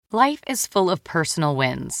Life is full of personal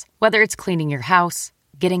wins, whether it's cleaning your house,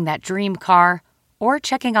 getting that dream car, or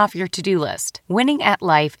checking off your to-do list. Winning at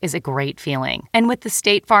life is a great feeling. And with the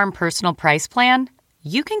State Farm Personal Price Plan,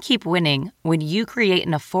 you can keep winning when you create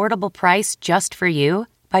an affordable price just for you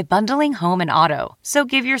by bundling home and auto. So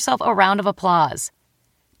give yourself a round of applause.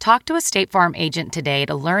 Talk to a State Farm agent today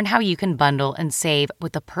to learn how you can bundle and save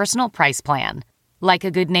with the Personal Price Plan. Like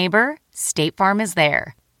a good neighbor, State Farm is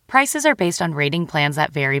there. Prices are based on rating plans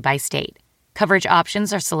that vary by state. Coverage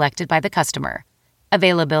options are selected by the customer.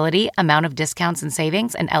 Availability, amount of discounts and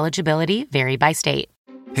savings, and eligibility vary by state.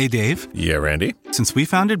 Hey, Dave. Yeah, Randy? Since we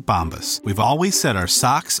founded Bombas, we've always said our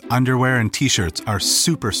socks, underwear, and T-shirts are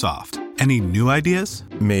super soft. Any new ideas?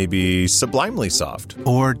 Maybe sublimely soft.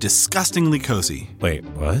 Or disgustingly cozy. Wait,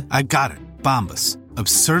 what? I got it. Bombas.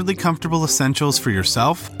 Absurdly comfortable essentials for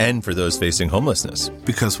yourself and for those facing homelessness.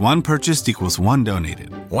 Because one purchased equals one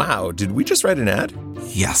donated. Wow, did we just write an ad?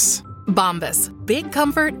 Yes. Bombas. Big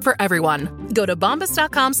comfort for everyone. Go to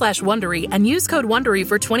bombas.com/Wondery and use code WONDERY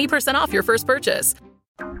for 20% off your first purchase.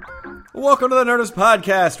 Welcome to the Nerdist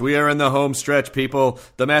Podcast. We are in the home stretch, people.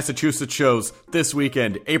 The Massachusetts shows this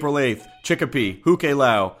weekend, April 8th, Chicopee,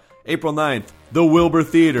 Hukelau. April 9th, the Wilbur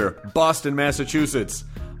Theater, Boston, Massachusetts.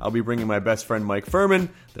 I'll be bringing my best friend Mike Furman.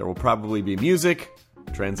 There will probably be music.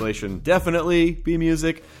 Translation, definitely be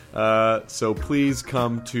music. So please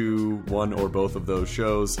come to one or both of those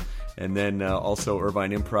shows. And then also Irvine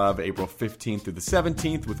Improv, April 15th through the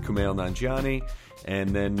 17th with Kumail Nanjiani. And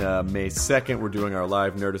then May 2nd, we're doing our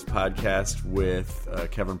live Nerdist podcast with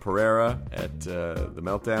Kevin Pereira at The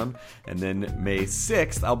Meltdown. And then May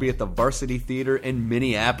 6th, I'll be at the Varsity Theater in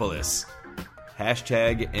Minneapolis.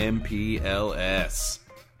 Hashtag MPLS.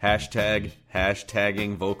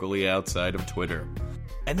 Hashtagging vocally outside of Twitter.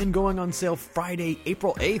 And then going on sale Friday,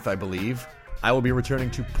 April 8th, I believe, I will be returning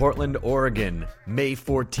to Portland, Oregon, May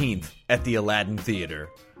 14th at the Aladdin Theater.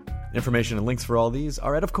 Information and links for all these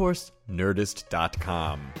are at, of course,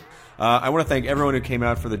 Nerdist.com. I want to thank everyone who came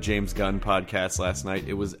out for the James Gunn podcast last night.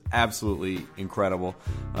 It was absolutely incredible.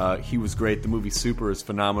 He was great. The movie Super is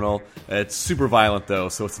phenomenal. It's super violent, though,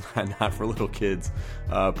 so it's not for little kids.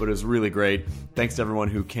 But it was really great. Thanks to everyone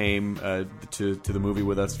who came to the movie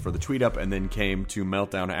with us for the tweet up and then came to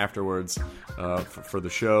Meltdown afterwards for the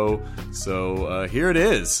show. So here it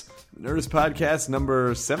is. Nerdist Podcast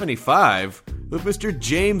number 75 with Mr.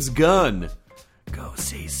 James Gunn. Go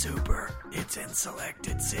see Super. It's in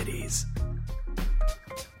selected cities.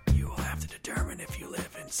 You will have to determine if you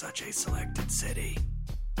live in such a selected city.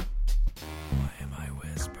 Why am I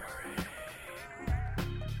whispering?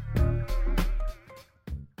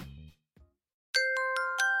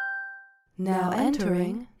 Now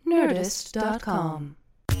entering Nerdist.com.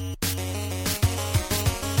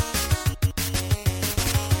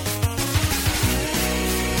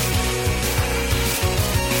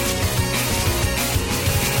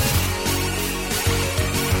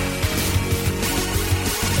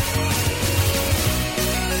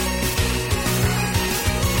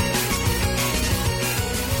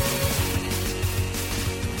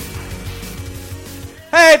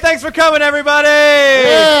 Hey, thanks for coming, everybody!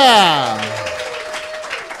 Yeah!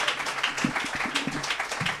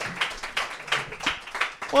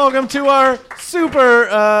 Welcome to our Super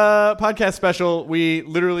podcast special. We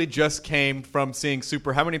literally just came from seeing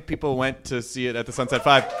Super. How many people went to see it at the Sunset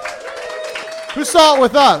 5? Who saw it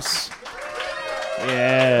with us?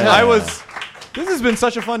 Yeah. This has been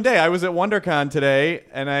such a fun day. I was at WonderCon today,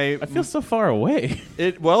 and I feel so far away.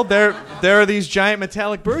 There are these giant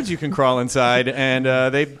metallic birds you can crawl inside, and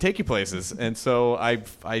they take you places. And so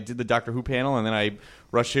I did the Doctor Who panel, and then I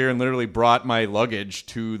rushed here and literally brought my luggage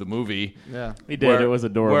to the movie. Yeah, he did. It was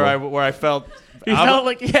adorable. Where I felt. He felt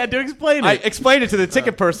like he had to explain it. I explained it to the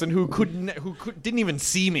ticket person who didn't even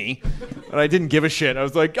see me, and I didn't give a shit. I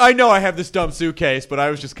was like, I know I have this dumb suitcase, but I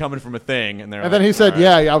was just coming from a thing. And then he said,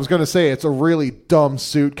 "Yeah, I was going to say it's a really dumb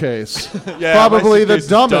suitcase. Yeah, probably the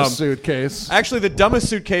dumbest suitcase." Actually, the dumbest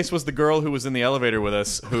suitcase was the girl who was in the elevator with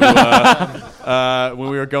us. Who, when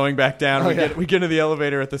we were going back down, we get into the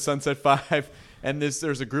elevator at the Sunset 5, and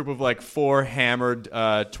there's a group of like 4 hammered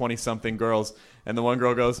 20-something girls, and the one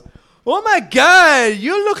girl goes, "Oh my God,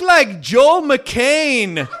 you look like Joel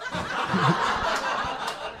McCain."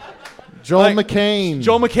 Joel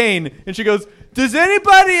McCain. And she goes, "Does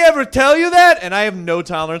anybody ever tell you that?" And I have no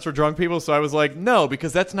tolerance for drunk people, so I was like, no,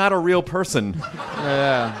 because that's not a real person.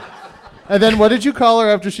 Yeah. And then what did you call her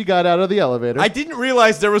after she got out of the elevator? I didn't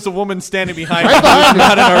realize there was a woman standing behind me who was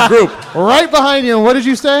not in our group. Right behind you. And what did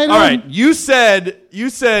you say? All right. You said,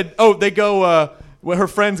 oh, they go, when her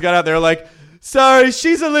friends got out there, like, sorry,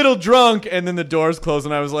 she's a little drunk. And then the doors closed,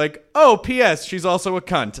 and I was like, oh, P.S., she's also a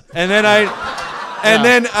cunt. And then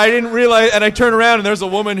then I didn't realize, and I turn around, and there's a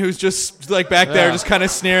woman who's just like back there, just kind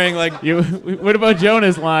of sneering, like. What about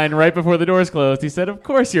Jonah's line right before the doors closed? He said, "Of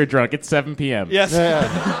course you're drunk. It's 7 p.m." Yes.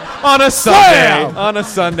 On a Sunday. On a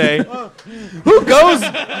Sunday. Who goes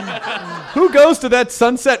to that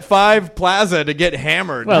Sunset 5 Plaza to get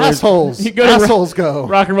hammered? Well, assholes. Assholes go.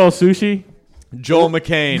 Rock and roll sushi. Joel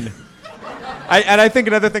McCain. I think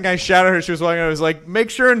another thing I shouted at her, she was walking, I was like,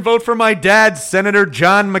 make sure and vote for my dad, Senator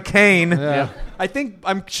John McCain. Yeah.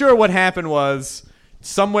 I'm sure what happened was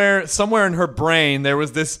somewhere in her brain there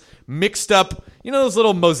was this mixed up, those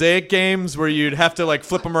little mosaic games where you'd have to like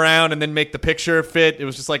flip them around and then make the picture fit. It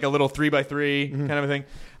was just like a little 3x3 kind of a thing.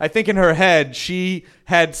 I think in her head she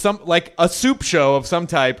had some like a soup show of some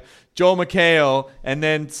type. Joel McHale, and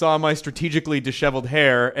then saw my strategically disheveled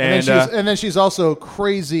hair, and then she's also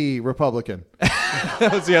crazy Republican.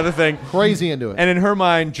 That was the other thing. Crazy into it. And in her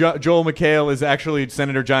mind, Joel McHale is actually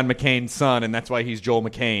Senator John McCain's son, and that's why he's Joel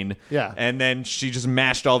McCain. Yeah. And then she just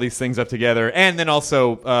mashed all these things up together, and then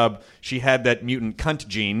also she had that mutant cunt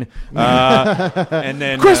gene. And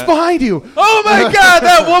then Chris behind you. Oh my God,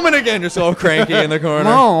 that woman again, just all cranky in the corner.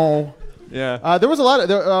 No. Yeah, there was a lot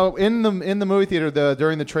of in the movie theater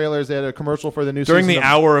during the trailers. They had a commercial for the new during season the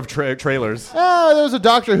hour of trailers. There was a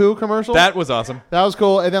Doctor Who commercial. That was awesome. That was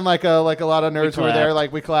cool. And then like a lot of nerds who were there,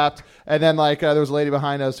 like we clapped. And then there was a lady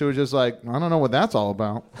behind us who was just like, I don't know what that's all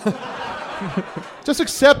about. Just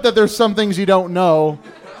accept that there's some things you don't know.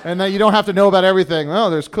 And that you don't have to know about everything. Oh,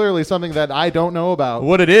 there's clearly something that I don't know about.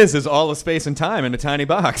 What it is all the space and time in a tiny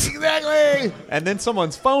box. Exactly. And then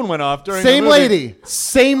someone's phone went off during Same the movie.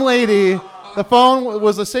 Same lady. The phone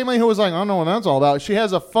was the same lady who was like, I don't know what that's all about. She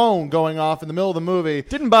has a phone going off in the middle of the movie.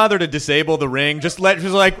 Didn't bother to disable the ring. She was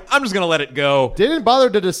like, I'm just going to let it go. Didn't bother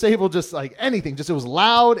to disable just like anything. Just it was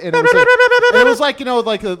loud. And it was like, the kind of,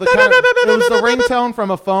 it was the ringtone from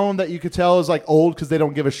a phone that you could tell is like old because they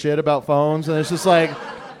don't give a shit about phones. And it's just like...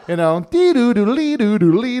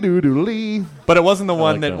 dee-doo-doo-lee-doo-doo-lee-doo-doo-lee. But it wasn't the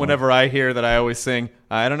one that whenever I hear that I always sing,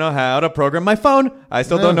 I don't know how to program my phone. I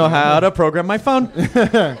still don't know how to program my phone.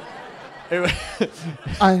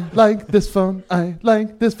 I like this phone. I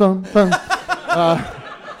like this phone.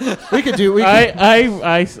 We could do.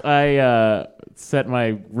 I set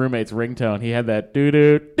my roommate's ringtone. He had that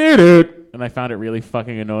doo-doo, doo-doo, and I found it really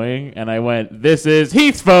fucking annoying. And I went, this is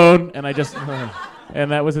Heath's phone. And I just...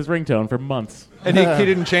 And that was his ringtone for months. And he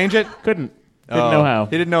didn't change it? Didn't know how.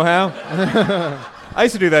 He didn't know how? I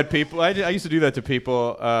used to do that I used to do that to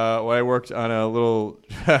people when I worked on a little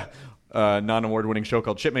non-award-winning show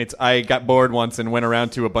called Shipmates. I got bored once and went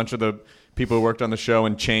around to a bunch of the people who worked on the show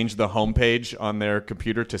and changed the homepage on their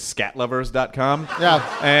computer to scatlovers.com.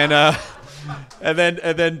 Yeah. And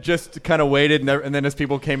then just kind of waited, and then as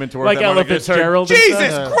people came into work, like Ella Fitzgerald.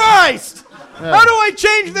 Jesus Christ! Yeah. How do I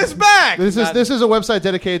change this back? This is a website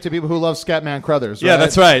dedicated to people who love Scatman Crothers. Right? Yeah,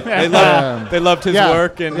 that's right. They loved his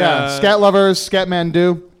work and Scat lovers, Scatman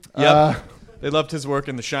do. Yep. They loved his work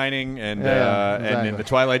in The Shining and and in the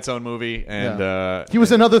Twilight Zone movie. And he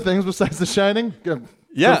was in other things besides The Shining.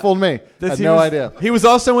 Yeah, fooled me. I had no idea. He was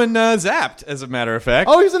also in Zapped, as a matter of fact.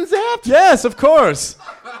 Oh, he's in Zapped? Yes, of course.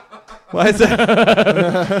 Why is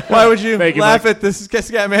that? Why would you laugh at this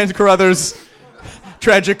Scatman Crothers'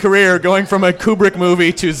 tragic career going from a Kubrick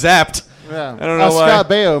movie to Zapped? Yeah, I don't know why. Scott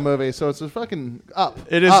Baio movie, so it's a fucking up.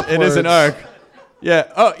 It is. It is an arc.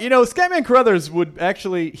 Yeah. Oh, Scatman Crothers would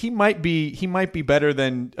actually. He might be better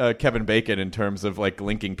than Kevin Bacon in terms of like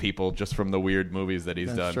linking people just from the weird movies that he's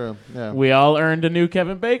done. That's true. Yeah. We all earned a new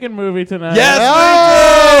Kevin Bacon movie tonight.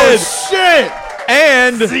 Yes, we did. Shit.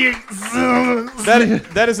 And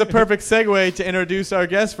that is a perfect segue to introduce our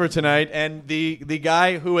guest for tonight and the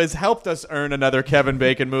guy who has helped us earn another Kevin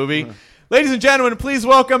Bacon movie. Ladies and gentlemen, please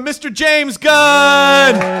welcome Mr. James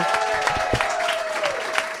Gunn.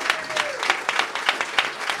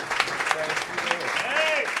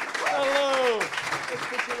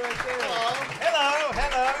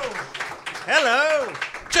 Hello.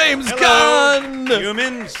 James Gunn.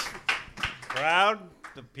 Humans. Crowd.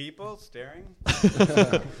 The people staring.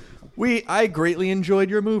 I greatly enjoyed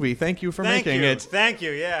your movie. Thank you for making it. Thank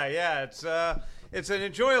you. Yeah. It's an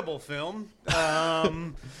enjoyable film.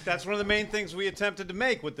 That's one of the main things we attempted to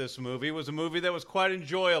make with this movie. Was a movie that was quite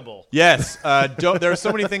enjoyable. Yes. There are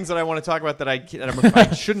so many things that I want to talk about that I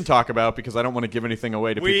shouldn't talk about because I don't want to give anything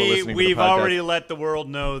away to people listening to the podcast. We've already let the world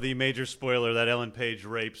know the major spoiler that Ellen Page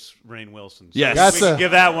rapes Rainn Wilson. So yes. we can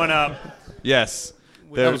give that one up. Yes.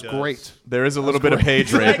 That was great. There is a little bit of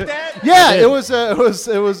page rape. Like that? Yeah, it was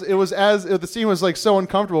the scene was like so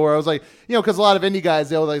uncomfortable where I was like, because a lot of indie guys,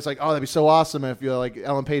 they'll like, oh, that'd be so awesome if like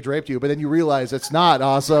Ellen Page raped you, but then you realize it's not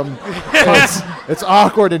awesome. It's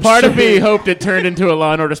awkward and Part of me shitty. hoped it turned into a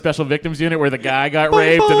Law and Order Special Victims Unit where the guy got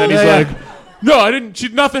raped and then he's like, no, I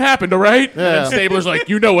didn't. Nothing happened, all right? Yeah. And then Stabler's like,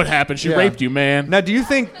 you know what happened. She raped you, man. Now, do you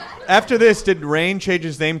think after this, did Rain change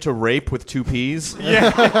his name to Rape with 2 P's?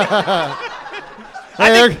 Yeah.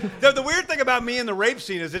 I think the weird thing about me in the rape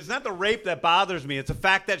scene is it's not the rape that bothers me. It's the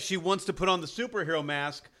fact that she wants to put on the superhero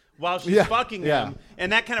mask while she's fucking him,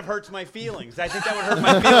 and that kind of hurts my feelings. I think that would hurt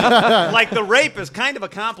my feelings. Like, the rape is kind of a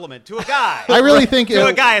compliment to a guy. I really think to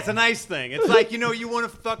a guy, it's a nice thing. It's like, you want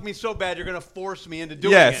to fuck me so bad, you're going to force me into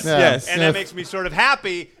doing it. Yes. And that makes me sort of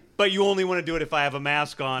happy, but you only want to do it if I have a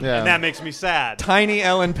mask on, and that makes me sad. Tiny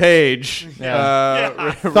Ellen Page.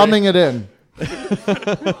 Thumbing it in.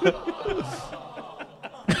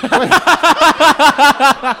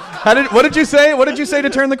 What did you say? What did you say to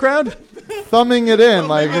turn the crowd? Thumbing it in.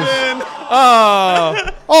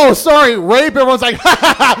 Oh, sorry, rape. Everyone's like,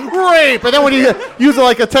 rape. And then when you use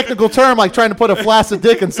like a technical term, like trying to put a flaccid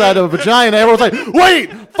dick inside of a vagina, everyone's like,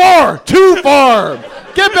 wait, too far.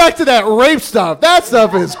 Get back to that rape stuff. That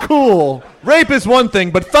stuff is cool. Rape is one thing,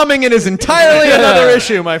 but thumbing it is entirely another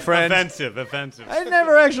issue, my friend. Offensive. I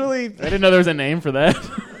never actually... I didn't know there was a name for that.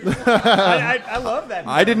 I love that.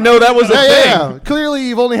 I didn't know that was a thing. Yeah. Clearly,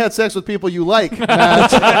 you've only had sex with people you like. Is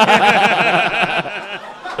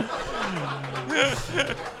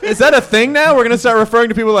that a thing now? We're going to start referring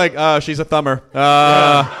to people like, she's a thumber.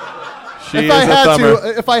 If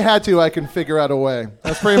I had to, I can figure out a way.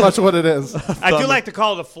 That's pretty much what it is. I do like to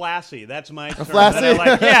call it a flassy. That's my term.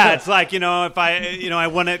 Flassy? Yeah, it's like, if I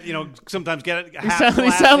want to, sometimes get it half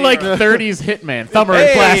You sound like 30s hitman. Thumber and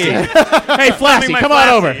Hey. Flassy. Hey, Flassy, come on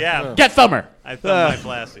over. Yeah. Get Thumber. I thumb my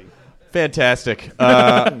Flassy. Fantastic.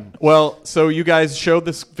 Well, so you guys showed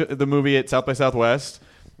the movie at South by Southwest.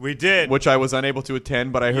 We did. Which I was unable to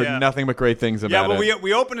attend, but I heard nothing but great things about it. Yeah, well,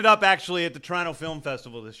 we opened it up actually at the Toronto Film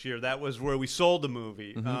Festival this year. That was where we sold the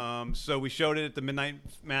movie. Mm-hmm. So we showed it at the Midnight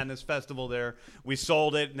Madness Festival there. We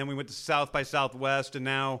sold it, and then we went to South by Southwest, and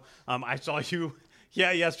now I saw you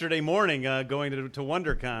yesterday morning going to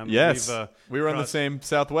WonderCon. Yes. We were on the same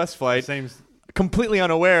Southwest flight. Completely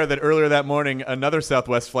unaware that earlier that morning another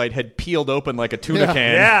Southwest flight had peeled open like a tuna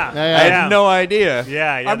can. I had no idea.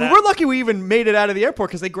 We're lucky we even made it out of the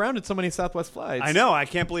airport because they grounded so many Southwest flights. I know. I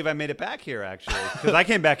can't believe I made it back here, actually, because I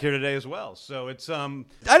came back here today as well. So it's I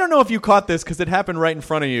don't know if you caught this because it happened right in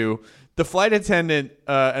front of you. The flight attendant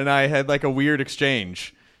and I had like a weird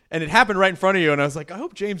exchange. And it happened right in front of you, and I was like, I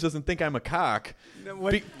hope James doesn't think I'm a cock.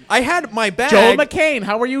 I had my bag. Joel McCain,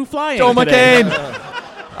 how are you flying Joel today? McCain.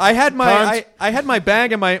 I had my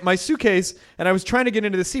bag and my suitcase, and I was trying to get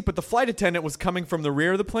into the seat, but the flight attendant was coming from the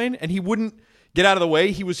rear of the plane, and he wouldn't get out of the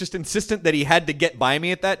way. He was just insistent that he had to get by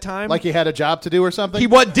me at that time. Like he had a job to do or something? He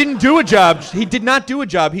didn't do a job. He did not do a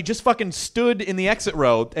job. He just fucking stood in the exit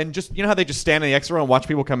row and just, you know how they just stand in the exit row and watch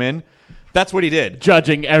people come in? That's what he did.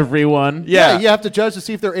 Judging everyone. Yeah, you have to judge to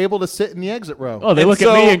see if they're able to sit in the exit row. Oh, they look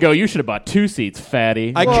at me and go, you should have bought 2 seats,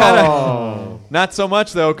 fatty. I kind of... Not so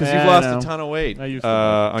much, though, because you've lost a ton of weight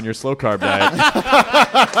on your slow-carb diet.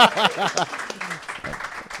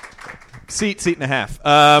 Seat and a half.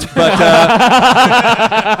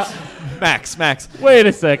 Max. Wait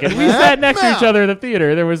a second. We sat next to each other in the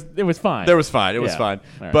theater. It was fine. It was fine.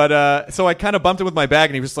 Right. But so I kind of bumped him with my bag,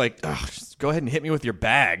 and he was like, just go ahead and hit me with your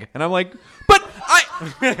bag. And I'm like, but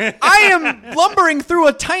I am lumbering through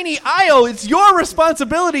a tiny aisle. It's your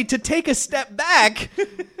responsibility to take a step back.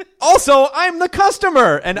 Also, I'm the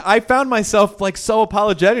customer. And I found myself like so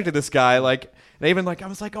apologetic to this guy, like. And even I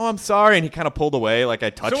was like, oh, I'm sorry. And he kind of pulled away, like I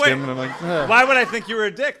touched him. And I'm like, why would I think you were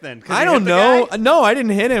a dick then? I don't know. No, I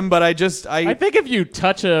didn't hit him, but I think if you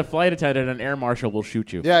touch a flight attendant, an air marshal will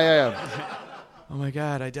shoot you. Yeah. Oh, my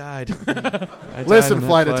God, I died. Listen,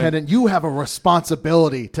 flight attendant, you have a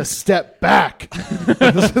responsibility to step back.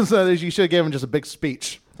 You should have given him just a big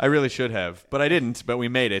speech. I really should have, but I didn't, but we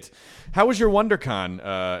made it. How was your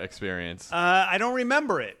WonderCon experience? I don't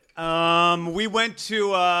remember it. We went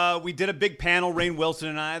to, we did a big panel, Rainn Wilson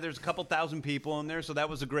and I. There's a couple thousand people in there, so that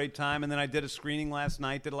was a great time. And then I did a screening last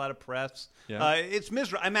night, did a lot of press. Yeah. It's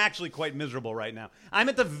miserable. I'm actually quite miserable right now. I'm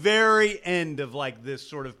at the very end of like this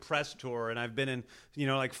sort of press tour, and I've been in,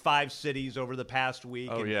 like 5 cities over the past week.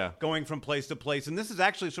 Oh, yeah. Going from place to place. And this is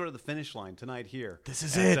actually sort of the finish line tonight here. This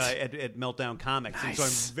is it. At Meltdown Comics. Nice. And so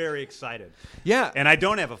I'm very excited. Yeah. And I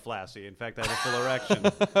don't have a flaccid. In fact, I have a full erection.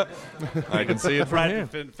 I can see it from here.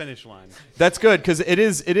 Finish line. That's good because it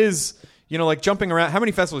is. like jumping around. How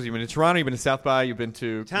many festivals have you been to? Toronto, you've been to South by, you've been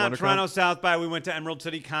to Toronto, South by. We went to Emerald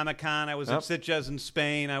City Comic Con. I was at Sitges in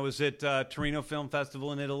Spain. I was at Torino Film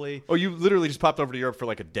Festival in Italy. Oh, you literally just popped over to Europe for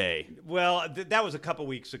like a day. Well, that was a couple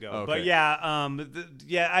weeks ago. Okay. But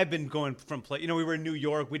yeah, I've been going from we were in New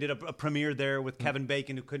York. We did a premiere there with Kevin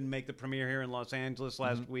Bacon, who couldn't make the premiere here in Los Angeles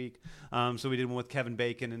last week. So we did one with Kevin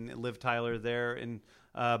Bacon and Liv Tyler there in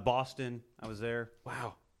Boston. I was there.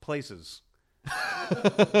 Wow. Places.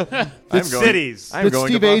 Cities. Did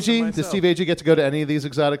Steve Agee get to go to any of these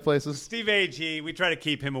exotic places? Steve Agee, we try to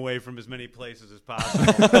keep him away from as many places as possible.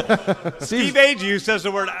 Steve Agee, who says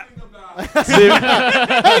the word. Hey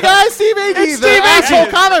guys, Steve Agee, the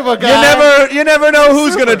asshole comic book guy. You never know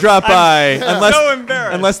who's going to drop by so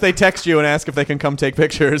embarrassed. Unless they text you and ask if they can come take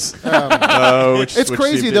pictures. It's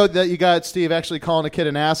crazy though that you got Steve actually calling a kid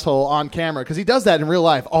an asshole on camera because he does that in real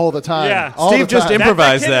life all the time. Yeah, Steve just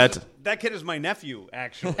improvised that. That kid is my nephew,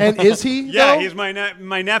 actually. And is he? Yeah, though? he's my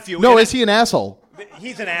nephew. No, is he an asshole?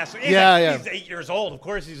 He's an asshole. He's 8 years old. Of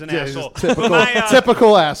course he's an asshole.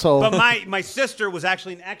 Typical asshole. But my sister was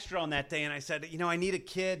actually an extra on that day, and I said, I need a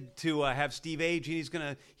kid to have Steve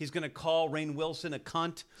Agee. He's gonna call Rainn Wilson a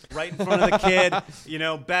cunt right in front of the kid.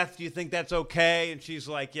 Beth, do you think that's okay? And she's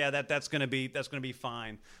like, yeah, that's gonna be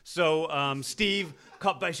fine. So Steve.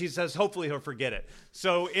 But she says, hopefully he'll forget it.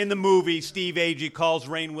 So in the movie, Steve Agee calls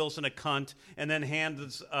Rainn Wilson a cunt and then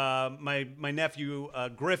hands my nephew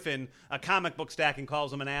Griffin a comic book stack and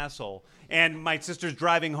calls him an asshole. And my sister's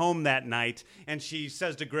driving home that night, and she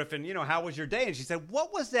says to Griffin, how was your day? And she said,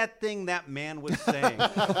 what was that thing that man was saying?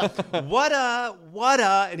 What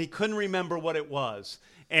and he couldn't remember what it was.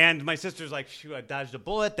 And my sister's like, shoot, I dodged a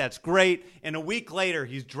bullet. That's great. And a week later,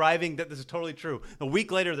 he's driving. This is totally true. A week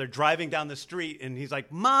later, they're driving down the street, and he's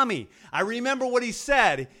like, Mommy, I remember what he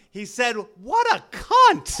said. He said, what a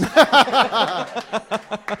cunt.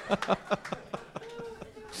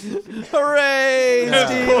 Hooray,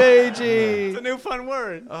 Steve Agee. It's a new fun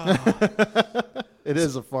word. It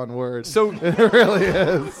is a fun word. So it really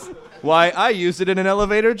is. Why, I used it in an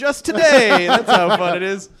elevator just today. That's how fun it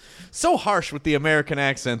is. So harsh with the American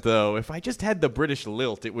accent, though. If I just had the British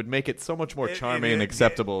lilt, it would make it so much more charming and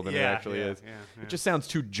acceptable than it actually is. Yeah. It just sounds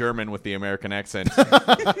too German with the American accent.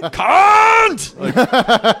 Cunt!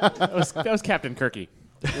 That was Captain Kirky.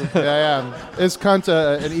 Yeah. Is cunt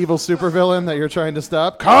an evil supervillain that you're trying to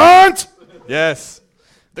stop? Cunt! Yes.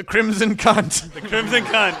 The Crimson Cunt. The Crimson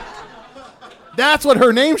Cunt. That's what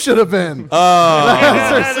her name should have been. Oh.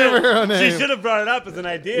 That's her superhero name. She should have brought it up as an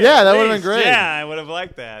idea. Yeah, that would have been great. Yeah, I would have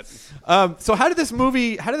liked that. So how did this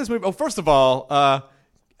movie? Oh, first of all,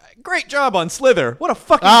 great job on Slither. What a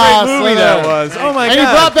fucking great movie that was. Oh my god! And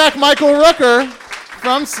he brought back Michael Rooker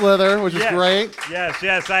from Slither, which is great.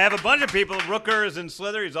 Yes. I have a bunch of people. Rooker is in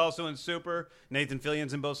Slither. He's also in Super. Nathan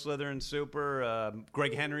Fillion's in both Slither and Super.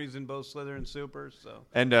 Greg Henry's in both Slither and Super. So.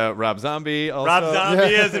 And Rob Zombie also. Rob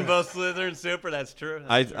Zombie is in both Slither and Super. That's true.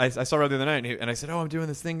 I saw Rob the other night, and I said, I'm doing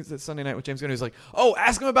this thing this Sunday night with James Gunn. He's like,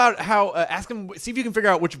 ask him about how, see if you can figure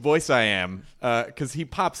out which voice I am, because he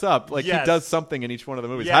pops up. He does something in each one of the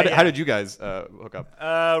movies. How did you guys hook up?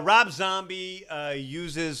 Rob Zombie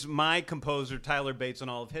uses my composer, Tyler Bates, on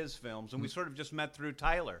all of his films, and we sort of just met through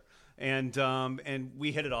Tyler. And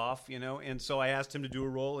we hit it off, and so I asked him to do a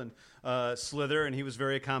role in Slither, and he was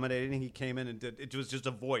very accommodating. He came in and did it. Was just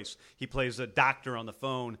a voice. He plays a doctor on the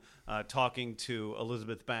phone talking to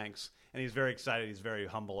Elizabeth Banks, and he's very excited. He's very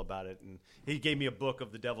humble about it, and he gave me a book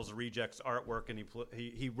of the Devil's Rejects artwork, and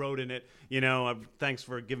he wrote in it, thanks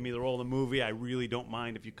for giving me the role in the movie. I really don't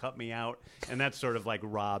mind if you cut me out, and that's sort of like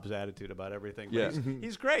Rob's attitude about everything. But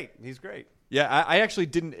he's great. He's great. Yeah, I actually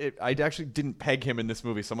didn't peg him in this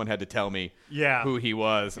movie. Someone had to tell me who he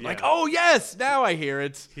was. I'm like, oh yes, now I hear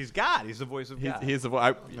it. He's God. He's the voice of God. He's the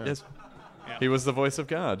voice. Yes, he was the voice of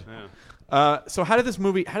God. Yeah. So how did this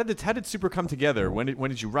movie? How did Super come together? When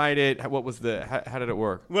did you write it? What was how did it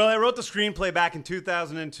work? Well, I wrote the screenplay back in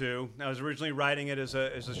 2002. I was originally writing it as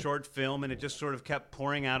a short film, and it just sort of kept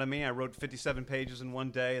pouring out of me. I wrote 57 pages in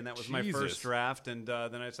one day, and that was my first draft. And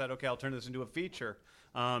then I said, okay, I'll turn this into a feature.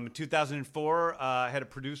 In 2004, I had a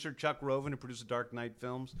producer, Chuck Roven, who produced the Dark Knight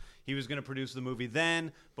films. He was going to produce the movie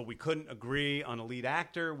then, but we couldn't agree on a lead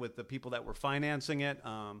actor with the people that were financing it.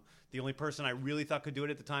 The only person I really thought could do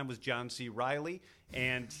it at the time was John C. Reilly,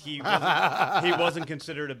 and he wasn't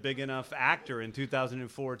considered a big enough actor in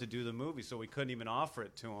 2004 to do the movie, so we couldn't even offer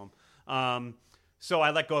it to him. So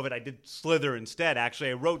I let go of it. I did Slither instead. Actually,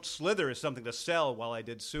 I wrote Slither as something to sell while I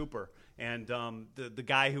did Super. And the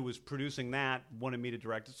guy who was producing that wanted me to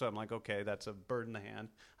direct it, so I'm like, okay, that's a bird in the hand.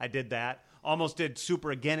 I did that. Almost did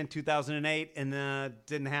Super again in 2008, and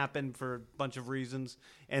didn't happen for a bunch of reasons.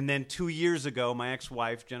 And then 2 years ago, my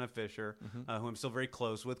ex-wife, Jenna Fisher, who I'm still very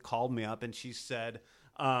close with, called me up, and she said,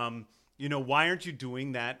 why aren't you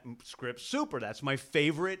doing that script Super? That's my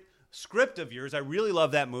favorite script of yours. I really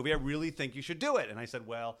love that movie. I really think you should do it. And I said,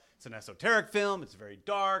 well, it's an esoteric film. It's very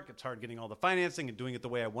dark. It's hard getting all the financing and doing it the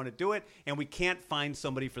way I want to do it. And we can't find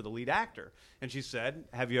somebody for the lead actor. And she said,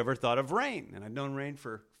 have you ever thought of Rain? And I'd known Rain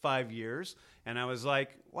for 5 years. And I was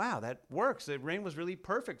like, wow, that works. Rain was really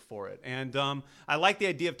perfect for it. And I like the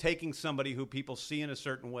idea of taking somebody who people see in a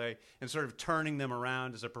certain way and sort of turning them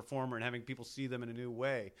around as a performer and having people see them in a new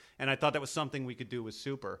way. And I thought that was something we could do with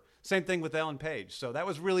Super. Same thing with Ellen Page. So that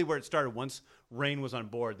was really where it started. Once Rain was on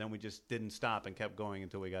board, then we just didn't stop and kept going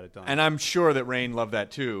until we got it done. And I'm sure that Rain loved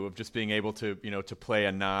that too, of just being able to, to play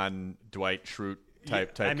a non-Dwight Schrute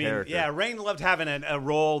type character. Yeah, Rain loved having a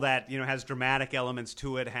role that has dramatic elements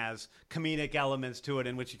to it, has comedic elements to it,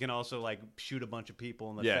 in which you can also like shoot a bunch of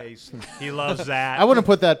people in the face. He loves that. I wouldn't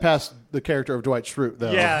put that past the character of Dwight Schrute,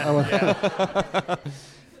 though. Yeah.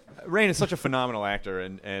 Rain is such a phenomenal actor,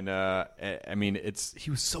 and I mean,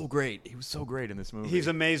 he was so great. He was so great in this movie. He's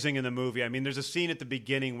amazing in the movie. I mean, there's a scene at the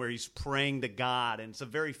beginning where he's praying to God, and it's a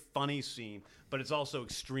very funny scene, but it's also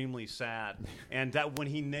extremely sad. And that when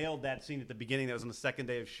he nailed that scene at the beginning, that was on the second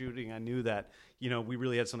day of shooting, I knew that we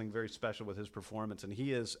really had something very special with his performance, and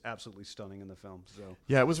he is absolutely stunning in the film. So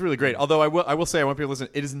yeah, it was really great. Although I will say, I want people to listen.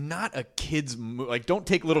 It is not a kids' movie. Like, don't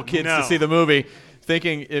take little kids to see the movie,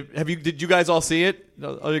 thinking. Did you guys all see it?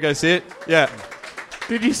 Oh, you guys see it? Yeah.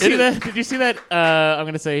 Did you see that? Did you see that? I'm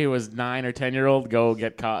going to say he was 9 or 10-year-old go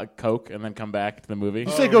get Coke and then come back to the movie. Did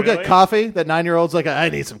you say go get coffee? That 9-year-old's like, I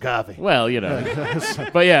need some coffee. Well,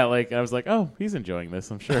 but yeah, like I was like, oh, he's enjoying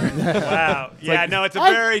this, I'm sure. Wow. It's a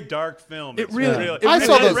very dark film. It's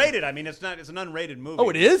unrated. I mean, it's an unrated movie. Oh,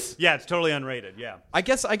 it is? Yeah, it's totally unrated. Yeah. I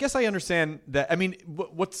guess I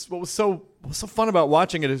what was so fun about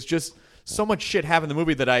watching it is just so much shit happened in the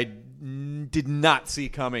movie that I did not see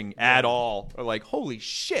coming at all. Or like, holy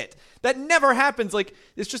shit, that never happens. Like,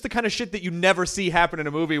 it's just the kind of shit that you never see happen in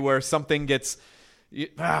a movie where something gets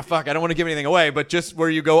fuck, I don't want to give anything away, but just where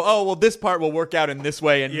you go, oh, well, this part will work out in this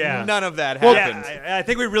way, and none of that happened. Yeah, I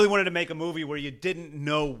think we really wanted to make a movie where you didn't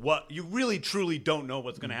know you really truly don't know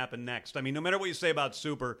what's going to happen next. I mean, no matter what you say about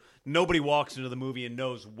Super, nobody walks into the movie and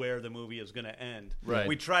knows where the movie is going to end. Right.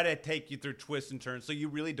 We try to take you through twists and turns, so you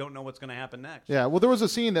really don't know what's going to happen next. Yeah, well, there was a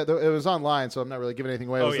scene that it was online, so I'm not really giving anything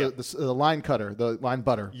away. It was the line cutter, the line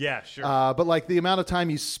butter. Yeah, sure. But like the amount of time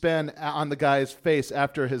you spend on the guy's face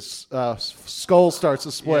after his skull starts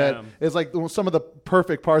to split is like some of the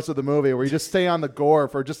perfect parts of the movie where you just stay on the gore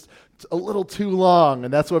for just a little too long,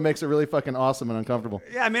 and that's what makes it really fucking awesome and uncomfortable.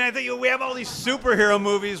 Yeah, I mean, I think we have all these superhero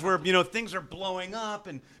movies where things are blowing up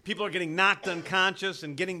and people are getting knocked unconscious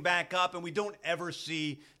and getting back up, and we don't ever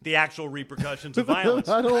see the actual repercussions of violence.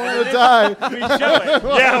 I don't want to die. We show it.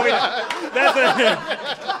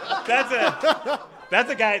 That's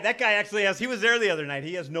a guy. That guy actually he was there the other night.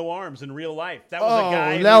 He has no arms in real life. That was a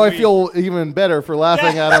guy. Now I feel even better for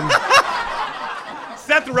laughing at him.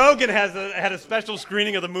 Seth Rogen had a special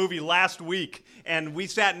screening of the movie last week, and we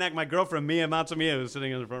sat next. My girlfriend Mia Matsumiya was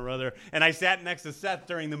sitting in the front row there, and I sat next to Seth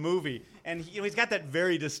during the movie, and he's got that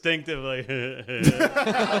very distinctive like,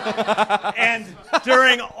 and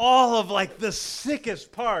during all of like the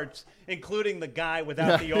sickest parts, including the guy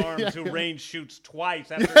without the arms who Rain shoots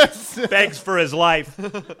twice after he begs for his life.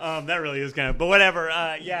 That really is kind of, but whatever.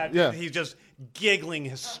 He's just giggling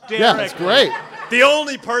hysterically. Yeah, it's great. The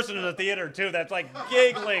only person in the theater too that's like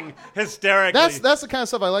giggling hysterically. That's the kind of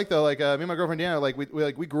stuff I like though. Like me and my girlfriend Deanna, like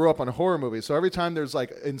we grew up on horror movies, so every time there's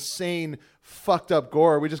like insane fucked up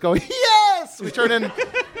gore, we just go yes. We turn in,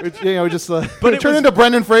 we just turn into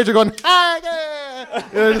Brendan Fraser going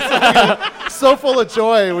so full of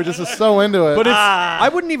joy. We're just so into it. But I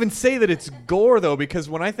wouldn't even say that it's gore though, because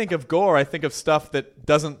when I think of gore, I think of stuff that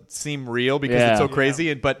doesn't seem real because it's so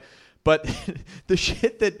crazy. But the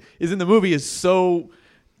shit that is in the movie is so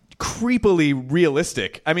creepily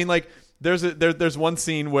realistic. I mean, like there's one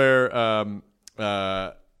scene where I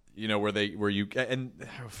don't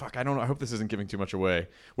know. I hope this isn't giving too much away.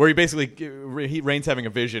 Where he basically Rain's having a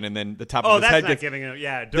vision, and then the top of his head gets giving him.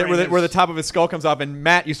 Yeah, where the top of his skull comes off. And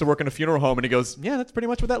Matt used to work in a funeral home, and he goes, "Yeah, that's pretty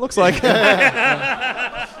much what that looks like."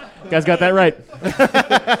 Guys got that right.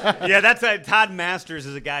 Yeah, that's Todd Masters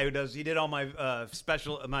is a guy who did all my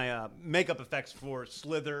makeup effects for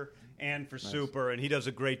Slither and for Super, and he does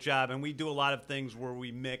a great job. And we do a lot of things where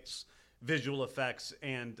we mix visual effects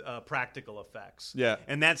and practical effects. Yeah.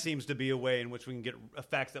 And that seems to be a way in which we can get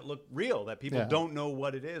effects that look real, that people don't know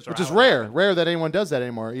what it is. Which is rare. Rare that anyone does that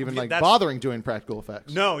anymore, even bothering doing practical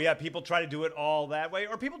effects. No, yeah, people try to do it all that way,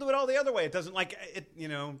 or people do it all the other way. It doesn't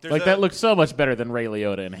there's that looks so much better than Ray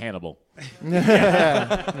Liotta in Hannibal.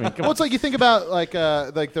 Well, it's like you think about like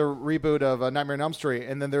the reboot of Nightmare on Elm Street,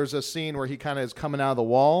 and then there's a scene where he kind of is coming out of the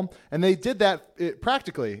wall, and they did that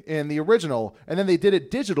practically in the original, and then they did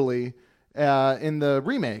it digitally in the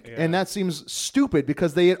remake, and that seems stupid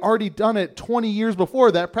because they had already done it 20 years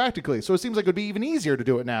before that practically. So it seems like it would be even easier to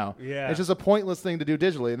do it now. Yeah. It's just a pointless thing to do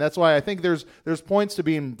digitally, and that's why I think there's points to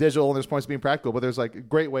being digital and there's points to being practical, but there's like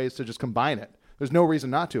great ways to just combine it. There's no reason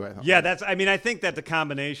not to, I think. Yeah, I think that the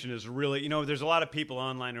combination is really, there's a lot of people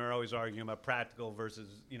online who are always arguing about practical versus,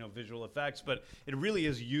 visual effects, but it really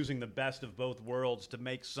is using the best of both worlds to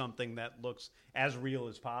make something that looks as real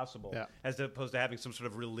as possible, as opposed to having some sort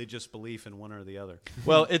of religious belief in one or the other.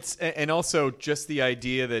 Well, and also just the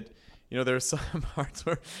idea that, there's some parts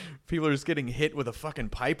where people are just getting hit with a fucking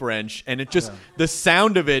pipe wrench, and it just, the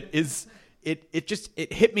sound of it is, it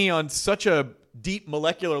hit me on such a deep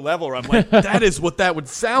molecular level where I'm like, that is what that would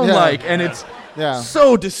sound like, and it's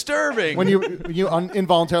so disturbing. When you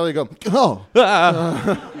involuntarily go, oh.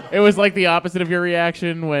 It was like the opposite of your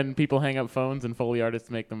reaction when people hang up phones and Foley artists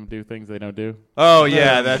make them do things they don't do. Oh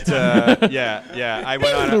yeah, I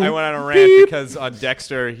went on a rant because on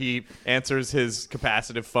Dexter he answers his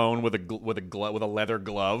capacitive phone with a leather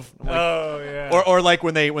glove. Like, or like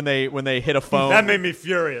when they hit a phone. That made me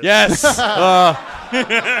furious. Yes.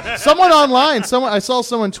 Someone online. I saw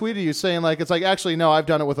someone tweeted you saying like, it's like, actually no, I've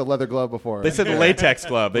done it with a leather glove before. They said a latex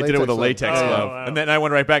glove. They did it with a latex glove. Wow. And then I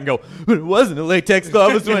went right back and go, but it wasn't a latex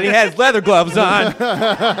glove. It was when he had his leather gloves on.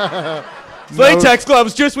 Latex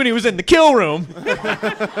gloves just when he was in the kill room.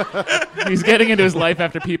 He's getting into his life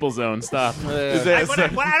after People Zone. Stop. What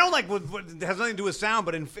I don't like what has nothing to do with sound,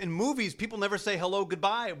 but in movies, people never say hello,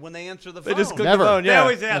 goodbye when they answer the phone. They just click the phone, They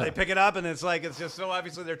always, they pick it up, and it's just so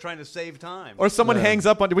obviously they're trying to save time. Or someone hangs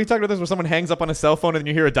up on. Did we talk about this? Where someone hangs up on a cell phone and then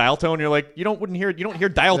you hear a dial tone, and you're like, you don't hear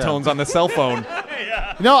dial tones on the cell phone.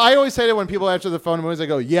 I always hate it when people answer the phone in movies. They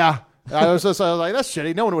go, yeah. I was like, that's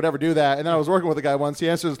shitty. No one would ever do that. And then I was working with a guy once. He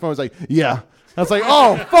answered his phone. He was like, yeah. I was like,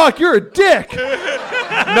 oh, fuck, you're a dick.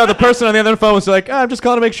 No, the person on the other phone was like, I'm just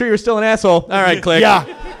calling to make sure you're still an asshole. All right, click.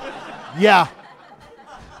 Yeah.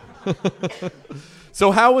 So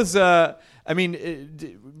how was,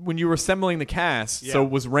 when you were assembling the cast, so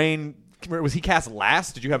was he cast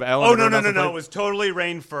last? Did you have Ellen? No. It was totally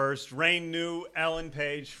Rain first. Rain knew Ellen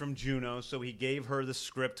Page from Juno, so he gave her the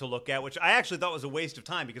script to look at, which I actually thought was a waste of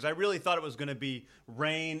time because I really thought it was going to be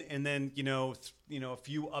Rain and then, a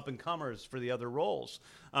few up-and-comers for the other roles.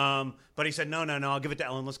 But he said, no, I'll give it to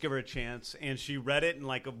Ellen. Let's give her a chance. And she read it, and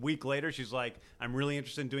like a week later, she's like, I'm really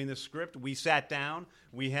interested in doing this script. We sat down.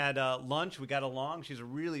 We had lunch. We got along. She's a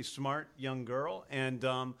really smart young girl, and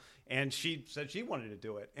she said she wanted to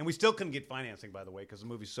do it. And we still couldn't get financing, by the way, because the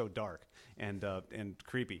movie's so dark and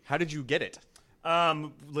creepy. How did you get it?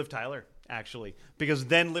 Liv Tyler, actually. Because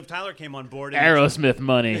then Liv Tyler came on board. Aerosmith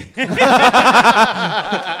money.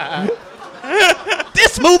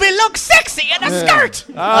 This movie looks sexy in a skirt.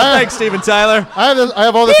 Thanks, Steven Tyler. I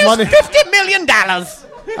have all this money. $50 million. I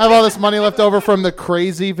have all this money left over from the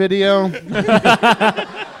Crazy video.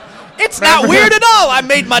 It's not weird at all. I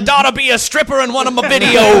made my daughter be a stripper in one of my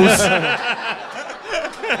videos.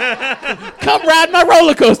 Come ride my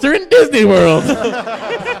roller coaster in Disney World.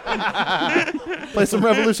 Play some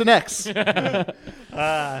Revolution X.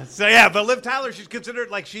 But Liv Tyler, she's considered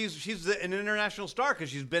like she's an international star because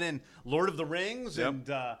she's been in Lord of the Rings and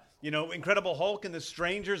Incredible Hulk and The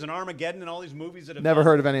Strangers and Armageddon and all these movies that have never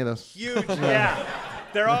heard of any of those. Huge, yeah.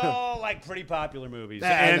 They're all like pretty popular movies,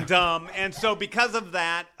 and so because of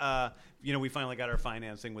that, we finally got our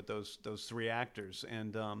financing with those three actors,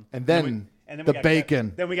 and then the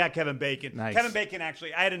Bacon. Then we got Kevin Bacon. Nice. Kevin Bacon,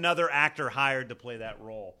 actually, I had another actor hired to play that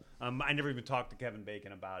role. I never even talked to Kevin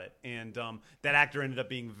Bacon about it, and that actor ended up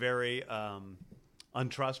being very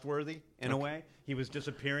untrustworthy in a way. He was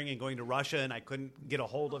disappearing and going to Russia, and I couldn't get a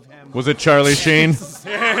hold of him. Was it Charlie Sheen?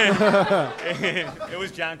 It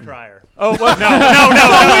was John Cryer. Oh, what? No.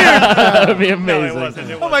 That would be amazing. No, it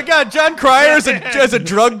wasn't. Oh, my God. John Cryer as a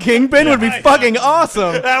drug kingpin would be fucking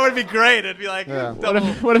awesome. That would be great. It'd be like...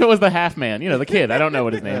 What if it was the half man? The kid. I don't know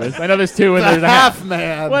what his name is. I know there's two and there's a half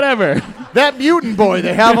man. Whatever. That mutant boy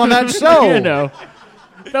they have on that show.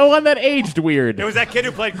 The one that aged weird. It was that kid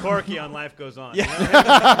who played Corky on Life Goes On. Yeah.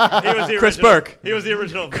 He was the Chris original, Burke. He was the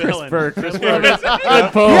original villain. Chris He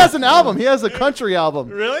has an album. He has a country album.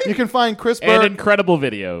 Really? You can find Chris And Burke. incredible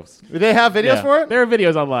videos. Do they have videos for it? There are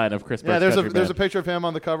videos online of Chris Burke. Yeah, there's a picture of him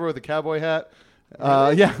on the cover with a cowboy hat.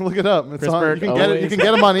 Yeah, look it up. It's Chris on. Burke You can get it. You can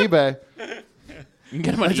get him on eBay. You can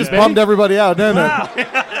get him on It just eBay. bummed everybody out, didn't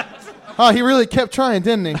it? Oh, he really kept trying,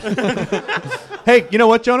 didn't he? Hey, you know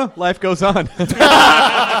what, Jonah? Life goes on.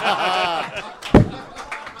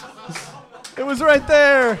 It was right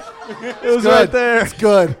there. It was right there. It's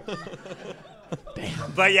good.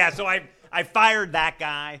 But yeah, so I fired that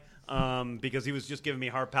guy because he was just giving me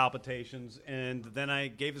heart palpitations, and then I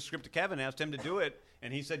gave the script to Kevin, asked him to do it,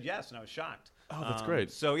 and he said yes, and I was shocked. Oh, that's great.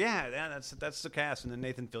 So yeah, that's the cast, and then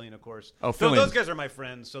Nathan Fillion, of course. Oh, so Fillion. those guys are my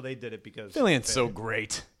friends, so they did it because Fillion's so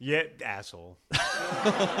great. Yeah, asshole.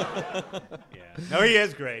 Yeah, no, he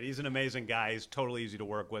is great. He's an amazing guy. He's totally easy to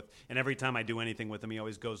work with, and every time I do anything with him, he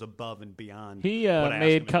always goes above and beyond. He what I ask him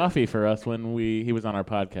made to coffee for us when he was on our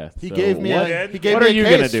podcast. He So gave me what, a what are you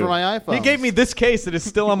gonna case do? for my iPhone. He gave me this case that is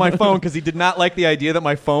still on my phone because he did not like the idea that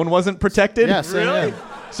my phone wasn't protected. Yeah, same Really? here.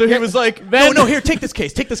 So he was like, Then- no, here, take this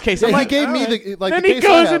case. Take this case. Yeah, I'm he like, gave all me right. the Then he case I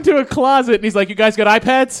goes have. into a closet and he's like, "You guys got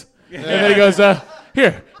iPads?" And then he goes,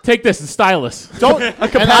 "Here, take this and stylus." Don't. And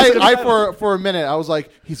I for a minute, I was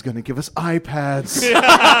like, he's gonna give us iPads.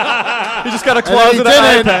 He just got a And then closet he of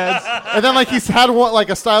didn't. iPads. And then he's had one, like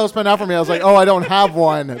a stylus pen out for me. I was like, oh, I don't have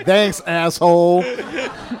one. Thanks, asshole.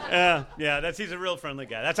 Yeah, he's a real friendly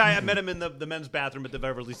guy. That's how I met him in the men's bathroom at the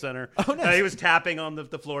Beverly Center. Oh, nice. He was tapping on the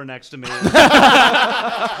floor next to me.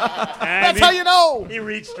 That's how you know. He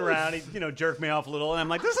reached around, he jerked me off a little, and I'm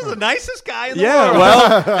like, this is the nicest guy in the Yeah, world.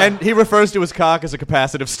 well, and he refers to his cock as a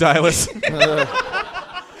capacitive stylus.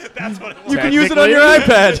 That's what it was. You can use it on your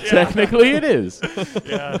iPad. Technically, it is.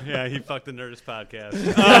 Yeah, he fucked the Nerdist podcast.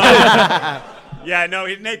 Yeah, no,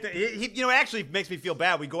 Nathan, he actually makes me feel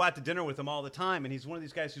bad. We go out to dinner with him all the time, and he's one of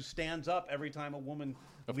these guys who stands up every time a woman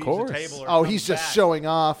leaves course. the table. Or Oh, comes he's just back. showing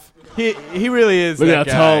off. He really is. Look that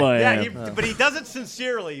at how tall guy. I Yeah, am. but he does it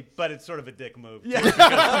sincerely, but it's sort of a dick move. Yeah. Because,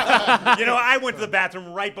 I went to the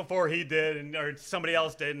bathroom right before he did, or somebody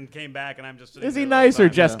else did, and came back, and I'm just sitting Is he there the whole nice or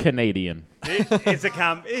time. just Canadian? He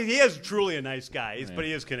is truly a nice guy, but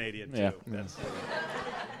he is Canadian, too. Yeah. That's,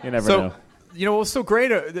 You never So, know. what was so great?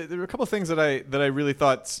 There were a couple of things that I really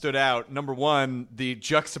thought stood out. Number one, the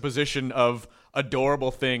juxtaposition of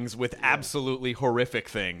adorable things with absolutely horrific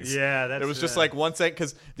things. Yeah, that's it was just like one second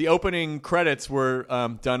because the opening credits were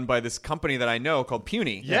done by this company that I know called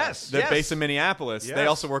Puny. Yes, they're yes. based in Minneapolis. Yes. They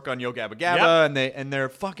also work on Yo Gabba Gabba, Yep. and they're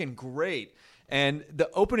fucking great. And the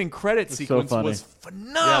opening credit so sequence funny. was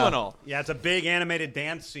phenomenal. Yeah, it's a big animated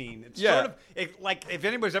dance scene. It's Yeah. sort of like if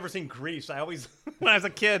anybody's ever seen Grease, I always when I was a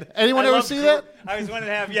kid. Anyone I ever loved see that? I always wanted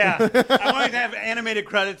to have I wanted to have animated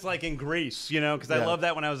credits like in Grease, because I loved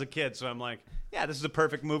that when I was a kid. So I'm like, yeah, this is a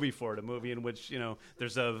perfect movie for it. A movie in which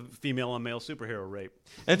there's a female on male superhero rape.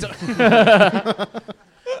 And so,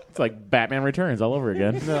 It's like Batman Returns all over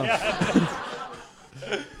again.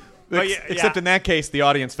 But yeah, except in that case, the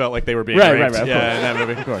audience felt like they were being Right, raped. of Yeah, in that course.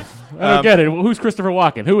 movie. Of course. I don't get it. Who's Christopher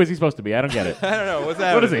Walken? Who is he supposed to be? I don't get it. I don't know. What's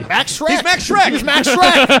that? What is he? Max Shrek. He's Max Shrek. He's Max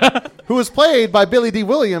Shrek, who was played by Billy D.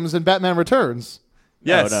 Williams in Batman Returns.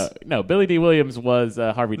 Yes. No. Billy D. Williams was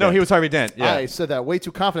Harvey Dent. No, he was Harvey Dent. Yeah. I said that way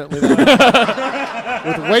too confidently. With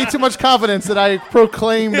way too much confidence that I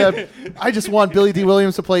proclaimed that I just want Billy D.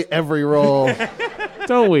 Williams to play every role.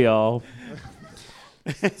 Don't we all?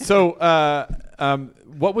 So,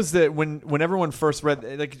 what was when everyone first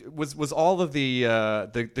read? Was all of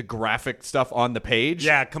the graphic stuff on the page?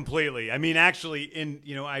 Yeah, completely. I mean, actually,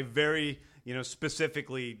 I very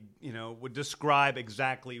specifically would describe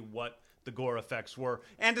exactly what the gore effects were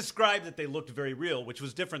and describe that they looked very real, which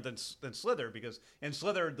was different than Slither, because in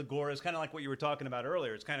Slither the gore is kind of like what you were talking about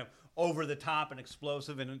earlier. It's kind of over the top and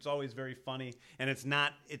explosive, and it's always very funny, and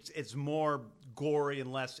it's more gory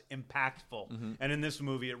and less impactful. Mm-hmm. And in this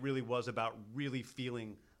movie it really was about really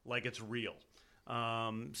feeling like it's real.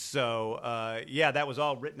 That was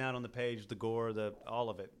all written out on the page, the gore,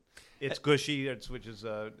 all of it. It's gushy, which is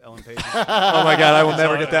Ellen Page's. Oh my God, I will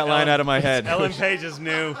never get that line out of my head. Ellen Page's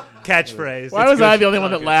new catchphrase. Why was I the only one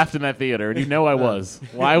that laughed in that theater? And you know I was.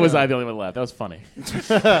 Why was I the only one that laughed? That was funny.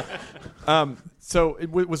 So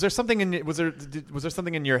was there something was there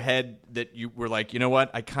something in your head that you were like, you know what,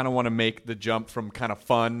 I kind of want to make the jump from kind of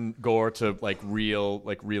fun gore to like real,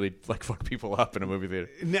 like really like fuck people up in a movie theater?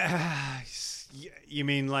 You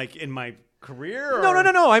mean like in my career? Or?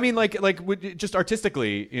 No. I mean, like just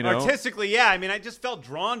artistically, you know. Artistically, yeah. I mean, I just felt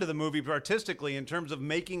drawn to the movie artistically in terms of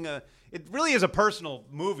making it really is a personal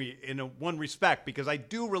movie in one respect, because I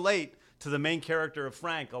do relate to the main character of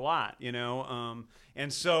Frank a lot, you know.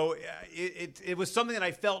 And so it was something that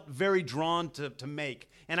I felt very drawn to make.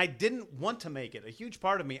 And I didn't want to make it. A huge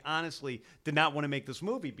part of me, honestly, did not want to make this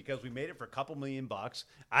movie because we made it for a couple $1 million.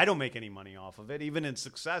 I don't make any money off of it. Even in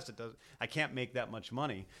success, I can't make that much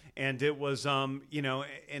money. And it was, you know,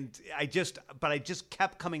 and I just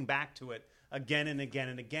kept coming back to it again and again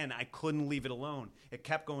and again. I couldn't leave it alone. It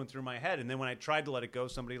kept going through my head. And then when I tried to let it go,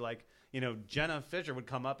 somebody like, you know, Jenna Fischer would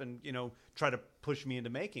come up and, you know, try to push me into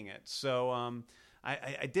making it. So,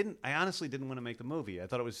 I honestly didn't want to make the movie. I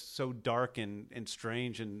thought it was so dark and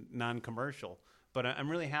strange and non-commercial. But I'm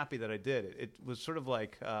really happy that I did. It was sort of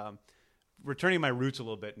like returning my roots a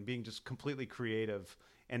little bit and being just completely creative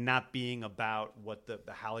and not being about what the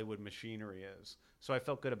Hollywood machinery is. So I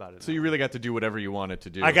felt good about it. So you really got to do whatever you wanted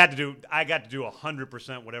to do. I got to do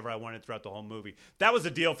 100% whatever I wanted throughout the whole movie. That was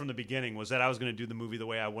the deal from the beginning, was that I was going to do the movie the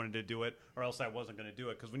way I wanted to do it, or else I wasn't going to do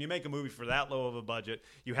it. Because when you make a movie for that low of a budget,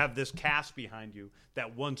 you have this cast behind you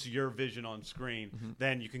that wants your vision on screen,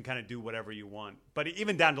 then you can kind of do whatever you want. But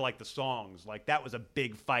even down to like the songs, like that was a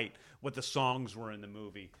big fight, what the songs were in the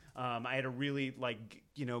movie. I had to really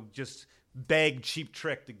just beg Cheap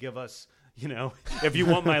Trick to give us, If You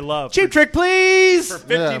Want My Love. Cheap Trick, please! For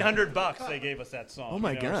 $1,500, they gave us that song. Oh,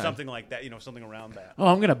 my God. Something like that, something around that. Oh,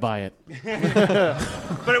 I'm going to buy it.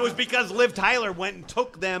 But it was because Liv Tyler went and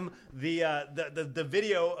took them the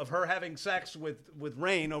video of her having sex with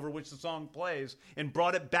Rain, over which the song plays, and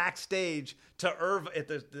brought it backstage to at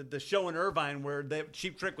the show in Irvine where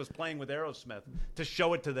Cheap Trick was playing with Aerosmith, to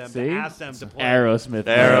show it to them, to ask them to play. Aerosmith.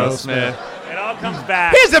 It all comes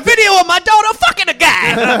back. Here's a video of my daughter fucking a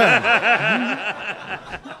guy.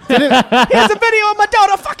 Here's a video of my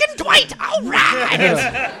daughter fucking Dwight. All right.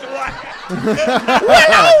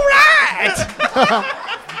 Well, all right.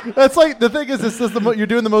 That's like, the thing is, you're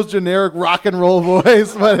doing the most generic rock and roll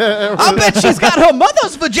voice. But I'll bet she's got her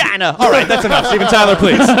mother's vagina. All right, that's enough. Steven Tyler,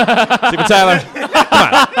 please. Steven Tyler,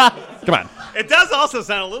 come on. It does also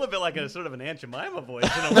sound a little bit like a sort of an Aunt Jemima voice.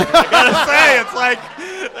 I gotta say, it's like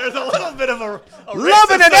there's a little bit of a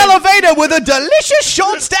love in an elevator with a delicious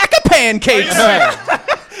short stack of pancakes.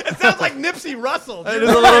 It sounds like Nipsey Russell. It is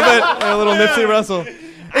a little bit, a little Nipsey Russell.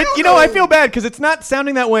 I feel bad because it's not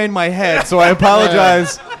sounding that way in my head, so I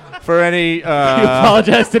apologize for any. You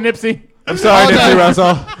apologize to Nipsey. I'm sorry, Nipsey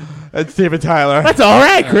Russell. It's Steven Tyler. That's all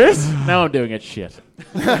right, Chris. Now I'm doing it. Shit.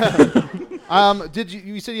 Did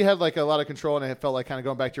you said you had like a lot of control and it felt like kind of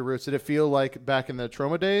going back to your roots? Did it feel like back in the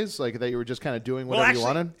Troma days, like that you were just kind of doing whatever you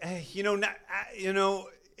wanted?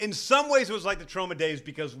 In some ways it was like the Troma days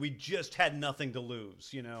because we just had nothing to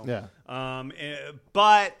lose, Yeah.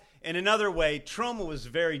 But in another way, Troma was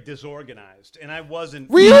very disorganized, and I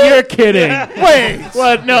wasn't. Really? You're kidding. Wait.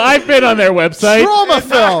 What? No, I've been on their website. Troma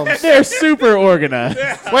Films. They're super organized.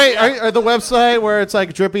 Wait, are the website where it's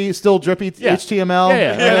like still drippy HTML?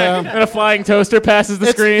 Yeah. And a flying toaster passes the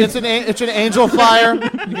screen. It's an Angel Fire. You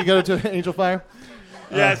can go to Angel Fire.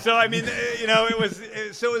 Yeah, so I mean,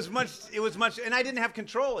 it was much, and I didn't have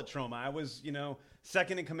control at Troma. I was,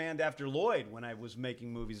 second in command after Lloyd when I was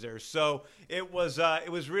making movies there. So it was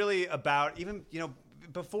really about, even,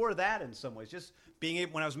 before that in some ways, just being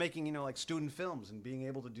able, when I was making, like student films and being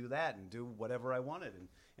able to do that and do whatever I wanted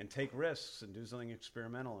and take risks and do something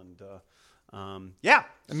experimental and,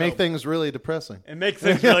 make things really depressing. And make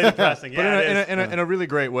things really depressing, yeah. But in a really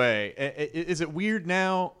great way. Is it weird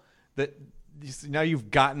now that now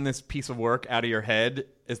you've gotten this piece of work out of your head?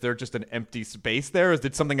 Is there just an empty space there? Or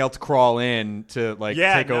did something else crawl in to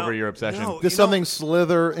take over your obsession? Did something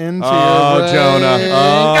slither into your brain? Jonah.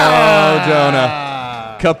 Oh,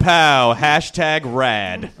 Jonah. Kapow.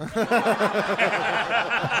 #rad.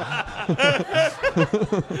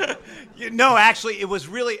 No, actually, it was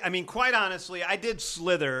really, quite honestly, I did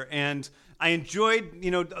Slither, and I enjoyed,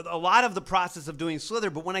 a lot of the process of doing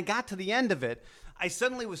Slither, but when I got to the end of it, I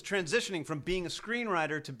suddenly was transitioning from being a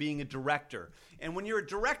screenwriter to being a director. And when you're a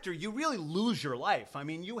director, you really lose your life.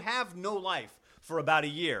 You have no life for about a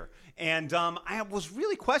year. And I was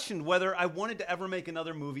really questioned whether I wanted to ever make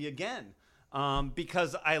another movie again.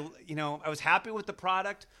 Because I was happy with the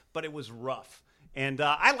product, but it was rough. And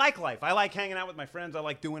I like life. I like hanging out with my friends. I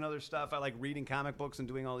like doing other stuff. I like reading comic books and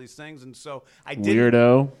doing all these things. And so I did.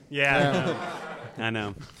 Weirdo. Yeah. I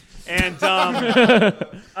know. And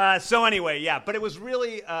so anyway, yeah. But it was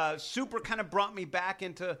really super kind of brought me back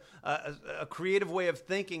into a creative way of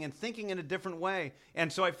thinking and thinking in a different way.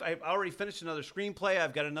 And so I've already finished another screenplay.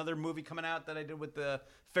 I've got another movie coming out that I did with the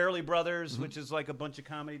Fairley Brothers, which is like a bunch of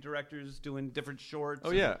comedy directors doing different shorts.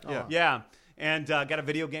 Oh, yeah. Yeah. And got a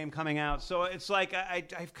video game coming out. So it's like I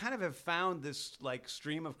kind of have found this like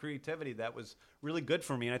stream of creativity that was really good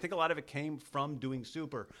for me. And I think a lot of it came from doing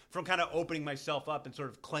Super, from kind of opening myself up and sort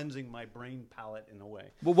of cleansing my brain palette in a way.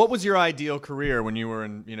 Well, what was your ideal career when you were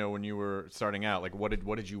when you were starting out? Like, what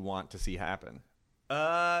did you want to see happen?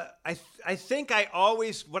 I think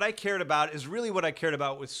what I cared about is really what I cared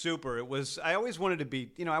about with Super. I always wanted to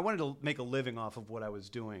be, I wanted to make a living off of what I was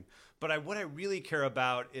doing. But what I really care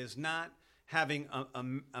about is not having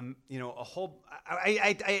a whole.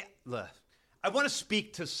 I want to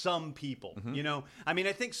speak to some people, I mean,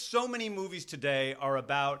 I think so many movies today are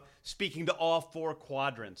about speaking to all four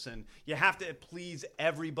quadrants, and you have to please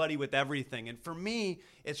everybody with everything. And for me,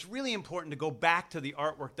 it's really important to go back to the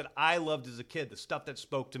artwork that I loved as a kid, the stuff that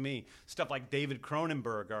spoke to me, stuff like David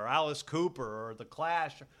Cronenberg or Alice Cooper or The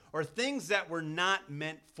Clash, or things that were not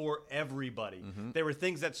meant for everybody. They were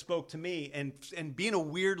things that spoke to me. And being a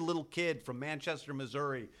weird little kid from Manchester,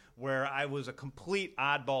 Missouri, where I was a complete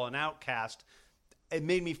oddball and outcast, it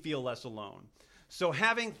made me feel less alone. So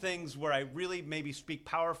having things where I really maybe speak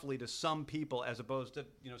powerfully to some people as opposed to,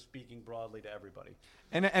 speaking broadly to everybody.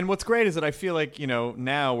 And what's great is that I feel like,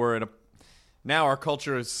 now our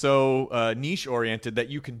culture is so niche oriented that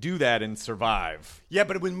you can do that and survive. Yeah,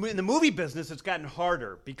 but in the movie business, it's gotten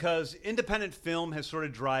harder because independent film has sort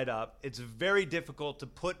of dried up. It's very difficult to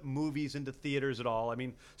put movies into theaters at all. I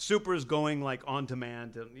mean, Super is going like on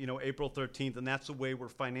demand, April 13th, and that's the way we're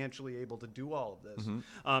financially able to do all of this,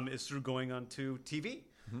 is through going onto TV.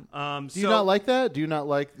 Do you not like that? Do you not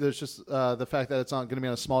like there's just the fact that it's not going to be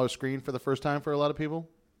on a smaller screen for the first time for a lot of people?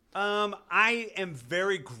 I am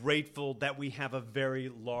very grateful that we have a very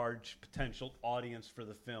large potential audience for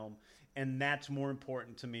the film, and that's more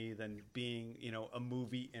important to me than being, a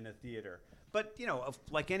movie in a theater. But,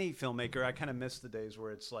 like any filmmaker, I kind of miss the days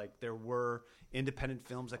where it's like there were independent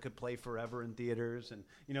films that could play forever in theaters, and,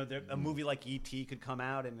 a movie like E.T. could come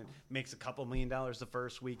out and it makes a couple $1 million the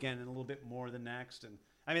first weekend and a little bit more the next, and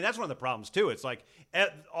I mean, that's one of the problems, too. It's like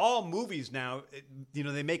all movies now,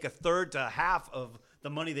 they make a third to half of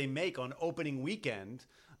the money they make on opening weekend.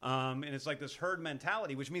 And it's like this herd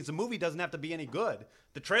mentality, which means the movie doesn't have to be any good.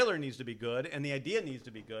 The trailer needs to be good, and the idea needs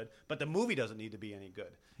to be good, but the movie doesn't need to be any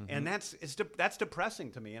good. And that's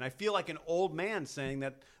depressing to me. And I feel like an old man saying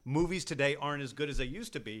that movies today aren't as good as they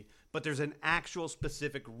used to be, but there's an actual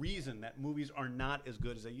specific reason that movies are not as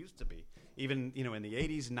good as they used to be. Even, in the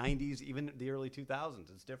 80s, 90s, even the early 2000s,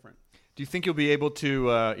 it's different. Do you think you'll be able to,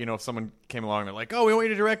 if someone came along and they're like, oh, we want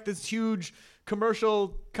you to direct this huge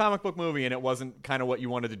commercial comic book movie, and it wasn't kind of what you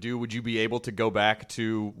wanted to do, would you be able to go back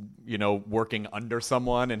to, working under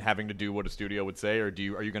someone and having to do what a studio would say, or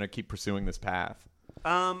are you going to keep pursuing this path?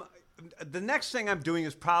 The next thing I'm doing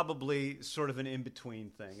is probably sort of an in-between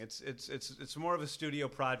thing. It's more of a studio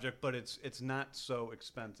project, but it's not so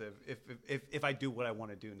expensive if I do what I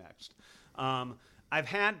want to do next. I've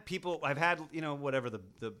had whatever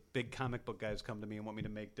the big comic book guys come to me and want me to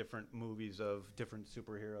make different movies of different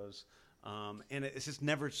superheroes, and it's just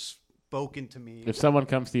never spoken to me. If someone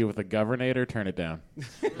comes to you with a Governator, turn it down.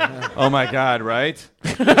 Oh my God, right?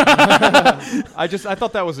 I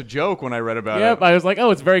thought that was a joke when I read about it. Yep, I was like,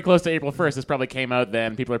 oh, it's very close to April 1st. This probably came out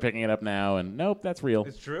then. People are picking it up now, and nope, that's real.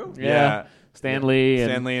 It's true? Yeah. Stan Lee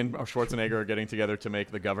and Schwarzenegger are getting together to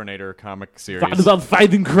make the Governator comic series. I was out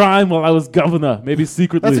fighting crime while I was governor, maybe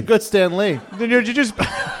secretly. That's a good Stan Lee. Then you just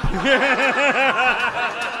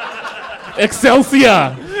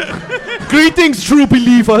Excelsior! Greetings, true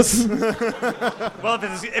believers. Well,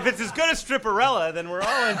 if it's as good as Stripperella, then we're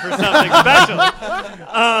all in for something special.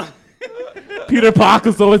 Peter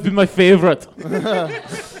Parker's always been my favorite.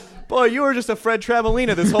 Boy, you were just a Fred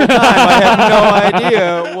Travalina this whole time. I had no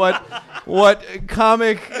idea what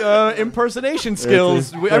comic impersonation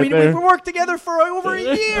skills. We worked together for over a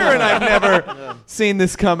year, and I've never seen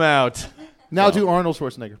this come out. Now do Arnold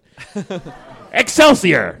Schwarzenegger.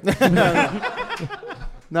 Excelsior!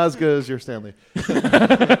 Not as good as your Stanley.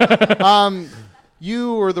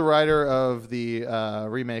 You were the writer of the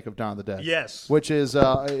remake of Dawn of the Dead. Yes. Which is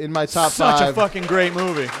in my top 5. Such a fucking great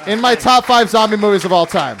movie. In my top 5 zombie movies of all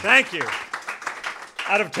time. Thank you.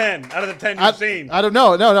 Out of the 10 you've seen. I don't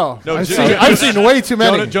know. No. I've seen way too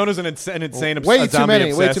many. Jonah's an insane way too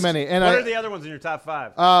many. Way too many. And what are the other ones in your top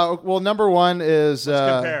 5? Well, number 1 is.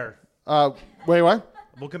 Let's compare. Wait, what?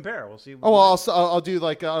 We'll compare. We'll see. Oh, well, I'll do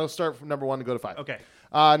I'll start from number 1 and go to 5. Okay.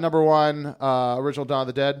 Number 1, original Dawn of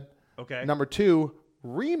the Dead. Okay. Number 2,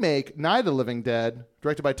 remake Night of the Living Dead,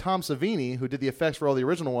 directed by Tom Savini, who did the effects for all the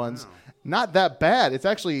original ones. Wow. Not that bad. It's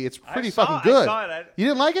pretty fucking good. I saw it. You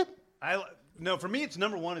didn't like it? No, for me, it's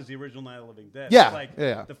number one is the original Night of the Living Dead. Yeah, It's like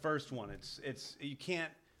the first one. It's you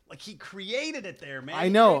can't. Like, he created it there, man. I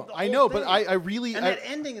know, but I really... And that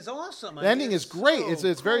ending is awesome. The ending is great. So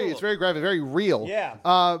It's very graphic, very real. Yeah.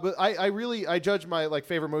 But I judge my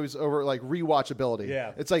favorite movies over rewatchability.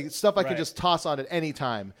 Yeah. It's like stuff I can just toss on at any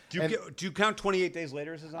time. Do you count 28 Days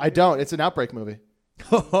Later as a zombie? I don't. It's an outbreak movie.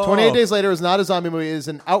 28 Days Later is not a zombie movie. It is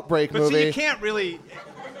an outbreak movie. But see, you can't really...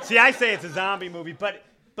 See, I say it's a zombie movie, but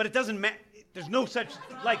it doesn't matter. There's no such...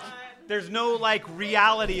 There's no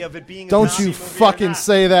reality of it being. Don't a zombie you movie fucking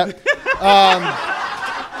say that.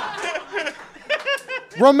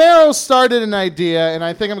 Romero started an idea, and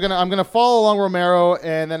I think I'm gonna follow along Romero,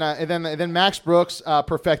 and then Max Brooks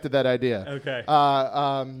perfected that idea. Okay.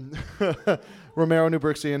 Romero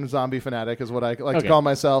Newbrixian zombie fanatic is what I like to call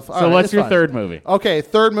myself. So what's your third movie? Okay,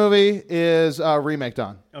 third movie is Remake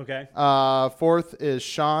Dawn. Okay. Fourth is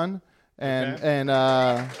Shaun,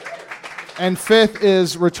 and fifth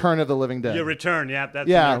is Return of the Living Dead. Yeah, Return. Yeah, that's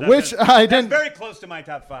didn't. Very close to my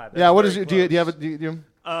top five. Yeah. What is it? Do you have it?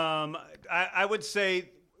 I would say.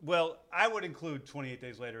 Well, I would include 28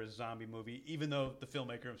 Days Later as a zombie movie, even though the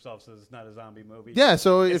filmmaker himself says it's not a zombie movie. Yeah,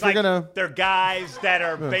 so it's if you're gonna, they're guys that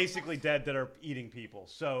are basically dead that are eating people.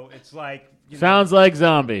 So it's like sounds like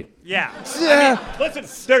zombie. Yeah. I mean, listen,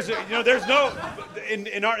 there's no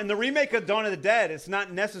in the remake of Dawn of the Dead. It's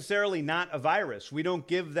not necessarily not a virus. We don't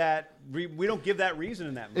give that reason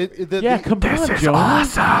in that movie. Come on, Joe.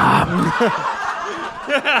 Awesome.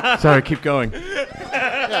 Sorry, keep going.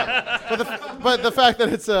 Yeah. But the fact that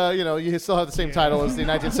it's you still have the same title as the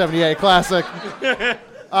 1978 classic.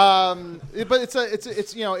 But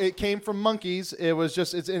it came from monkeys. It was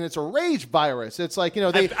it's a rage virus. It's like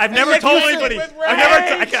I've never told anybody.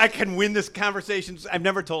 I can win this conversation. I've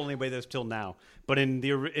never told anybody this till now. But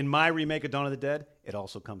in my remake of Dawn of the Dead, it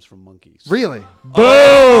also comes from monkeys. Really? Boom!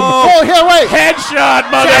 Oh, here, wait! Headshot,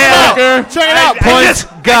 motherfucker! Check it out.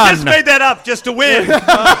 I just made that up just to win.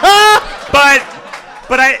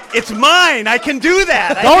 But it's mine. I can do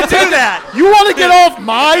that. Don't do that. You want to get off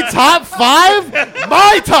my top five?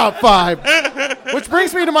 My top five. Which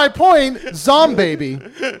brings me to my point, Zombaby.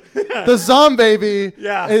 The Zombaby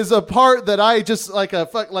is a part that I just like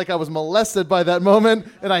I was molested by that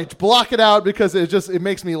moment, and I block it out because it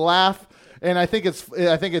makes me laugh. And I think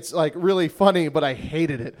it's like really funny, but I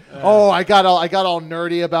hated it. I got all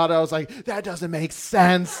nerdy about it. I was like, that doesn't make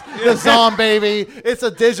sense. The Zombaby, it's a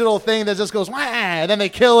digital thing that just goes wah, and then they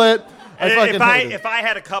kill it. If I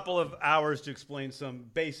had a couple of hours to explain some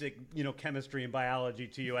basic, chemistry and biology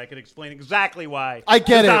to you, I could explain exactly why I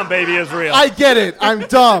get the it. Zombaby is real. I get it. I'm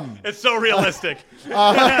dumb. It's so realistic. Because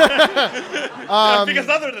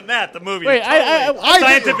other than that, the movie is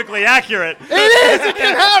scientifically accurate. It is. It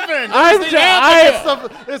can happen.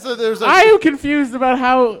 I am confused about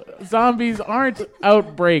how zombies aren't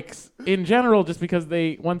outbreaks in general, just because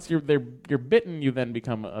once you're bitten, you then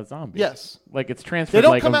become a zombie. Yes. Like it's transferred. They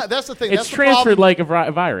don't come out. That's the thing. It's transferred like a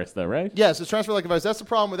virus, though, right? Yes, it's transferred like a virus. That's the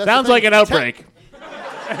problem. Sounds like an outbreak.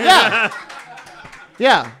 Yeah.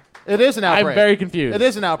 Yeah. It is an outbreak. I'm very confused. It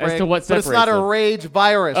is an outbreak. As to what separates but it's not a rage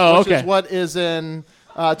virus, which is what is in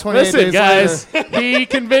 28 Days guys, Later. He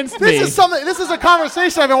convinced me. This is a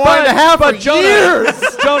conversation I've been wanting to have for years.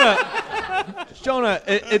 Jonah,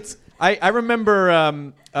 I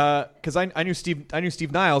remember because I knew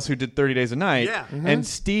Steve Niles, who did 30 Days a Night, and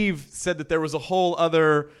Steve said that there was a whole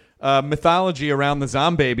other mythology around the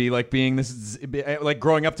Zombaby, like being this, like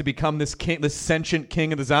growing up to become this sentient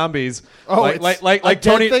king of the zombies. Oh, like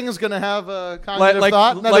Tony thing is going to have a cognitive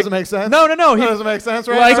thought. That doesn't make sense. No. That doesn't make sense,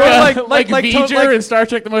 right? Like V'ger in Star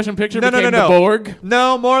Trek: The Motion Picture became the Borg.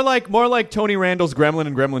 No, more like Tony Randall's Gremlin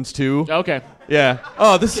and Gremlins 2. Okay. Yeah.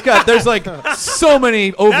 Oh, there's like so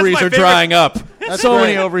many ovaries are drying up. So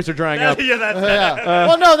many ovaries are drying up.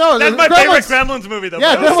 Well, no. That's my favorite Gremlins movie, though.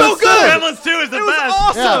 Yeah, Gremlins so good. Gremlins 2 is the best.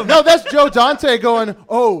 Awesome. Yeah. No, that's Joe Dante going,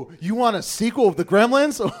 oh, you want a sequel of the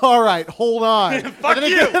Gremlins? All right, hold on. Fuck and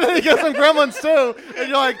then you. And then he gets some Gremlins 2, and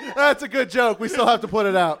you're like, that's a good joke. We still have to put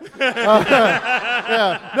it out.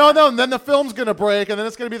 Yeah. No, and then the film's going to break, and then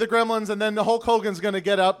it's going to be the Gremlins, and then the Hulk Hogan's going to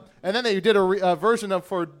get up, and then they did a version of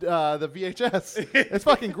for the VHS. It's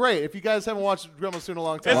fucking great. If you guys haven't watched Gremlins 2 in a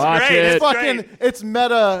long time. Watch it. It's fucking, it's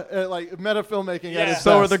meta, meta filmmaking. Yeah.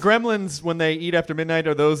 So are the Gremlins, when they eat after midnight,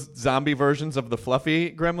 are those zombie versions of the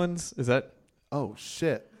fluffy Gremlins? Is that? Oh,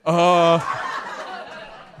 shit.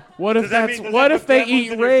 What if they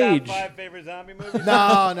eat rage? Top 5 favorite zombie movies?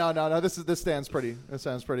 No. This stands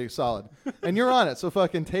pretty solid. And you're on it, so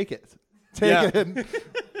fucking take it. Take it.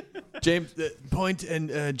 James Point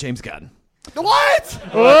and James Gunn. What?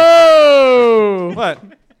 Whoa! What?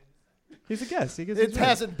 He's a guest. It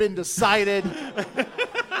hasn't been decided.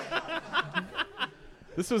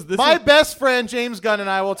 This My best friend James Gunn and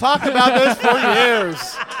I will talk about this for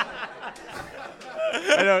years.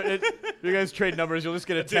 I know. You guys trade numbers. You'll just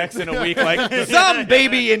get a text in a week like, some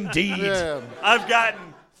baby indeed. Yeah. I've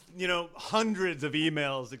gotten, hundreds of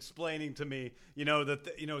emails explaining to me,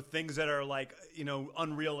 that things that are like,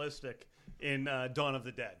 unrealistic in Dawn of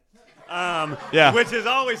the Dead. Which is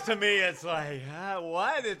always to me, it's like,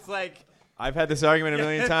 what? It's like. I've had this argument a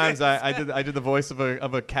million times. I did the voice of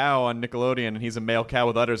a cow on Nickelodeon, and he's a male cow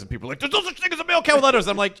with udders, and people are like, there's no such thing as a male cow with udders.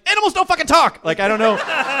 I'm like, animals don't fucking talk. Like, I don't know.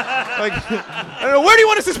 I don't know. Where do you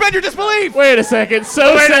want to suspend your disbelief? Wait a second.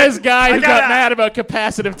 Says guy who got mad about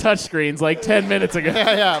capacitive touchscourscreens like 10 minutes ago.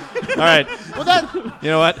 Yeah. All right. Well, you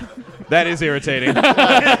know what? That is irritating.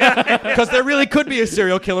 Because there really could be a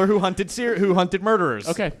serial killer who hunted murderers.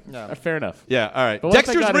 Okay. Fair enough. Yeah, all right. But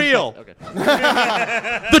Dexter's real. Okay.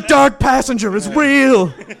 The dark passenger is real.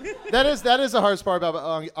 That is the hardest part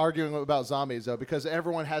about arguing about zombies, though, because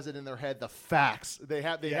everyone has it in their head, the facts. They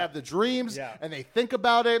have the dreams, and they think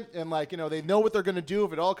about it, and they know what they're going to do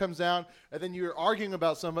if it all comes down, and then you're arguing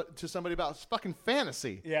about somebody about fucking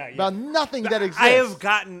fantasy. About nothing that exists. I have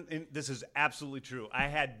gotten, and this is absolutely true, I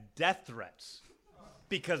had death threats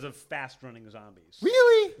because of fast-running zombies.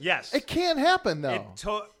 Really? Yes. It can't happen, though.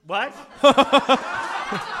 What?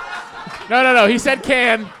 No. He said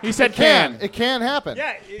can. He said can. It can happen.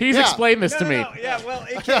 Yeah. He's explained this to me. Yeah, well,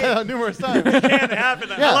 it can. Numerous times. It can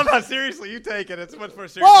happen. I love how seriously you take it. It's much more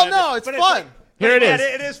serious. Well, no, it's fun. Here it is.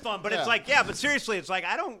 It is fun, but it's like, but seriously, it's like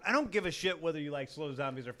I don't give a shit whether you like slow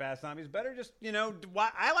zombies or fast zombies. Better just,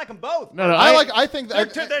 I like them both. No, I think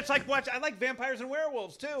it's like I like vampires and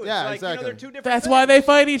werewolves too. It's like, exactly. They're two different. That's things. why they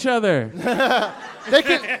fight each other.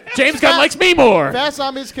 James Gunn likes me more. Fast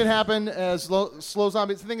zombies can happen as slow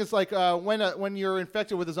zombies. The thing is, like when you're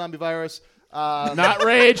infected with a zombie virus. Not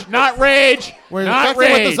rage. When you're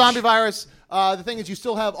infected with the zombie virus. The thing is, you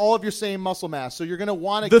still have all of your same muscle mass, so you're going to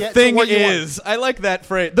want to get to what you want. I like that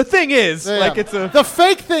phrase. The thing is, the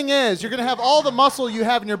fake thing is, you're going to have all the muscle you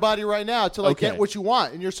have in your body right now to get what you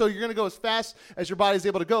want, and you're going to go as fast as your body's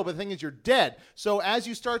able to go. But the thing is, you're dead. So as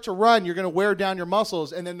you start to run, you're going to wear down your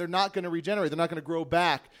muscles, and then they're not going to regenerate. They're not going to grow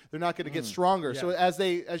back. They're not going to get stronger. Yeah. So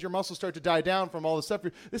as your muscles start to die down from all the stuff,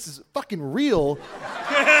 this is fucking real.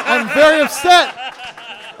 I'm very upset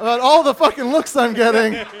about all the fucking looks I'm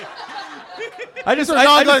getting. I just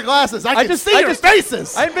glasses. I can see your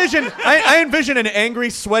faces. I envision an angry,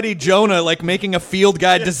 sweaty Jonah like making a field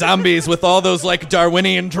guide to zombies with all those like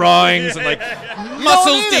Darwinian drawings and like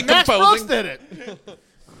muscles decomposing. Max Frost did it.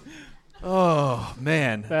 Oh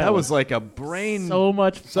man, that was like a brain. So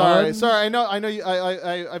much fun. Sorry. I know.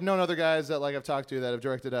 I've known other guys that I've talked to that have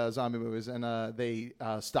directed zombie movies, and they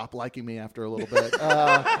stopped liking me after a little bit.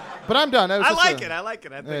 But I'm done. I like it.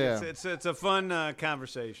 I think it's a fun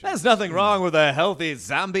conversation. There's nothing wrong with a healthy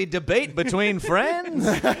zombie debate between friends.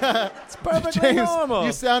 It's perfectly James, normal.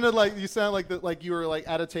 You sounded like you were like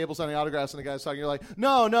at a table signing autographs, and the guy was talking. You're like,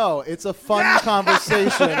 no, it's a fun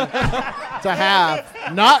conversation to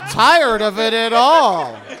have. Not tired of it at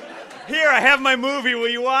all. Here, I have my movie. Will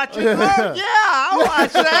you watch it? Oh, yeah, I'll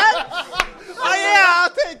watch that. Oh yeah, I'll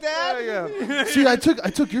take that. Yeah. See, I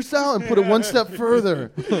took your style and put it one step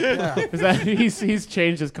further. Yeah. Is that he's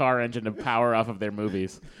changed his car engine to power off of their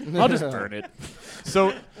movies. I'll just burn it.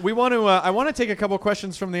 So we want to. I want to take a couple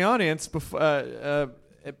questions from the audience.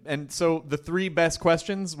 And so the three best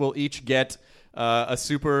questions will each get a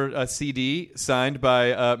super CD signed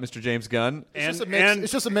by Mr. James Gunn. It's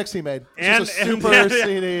just a mix he made. It's just a super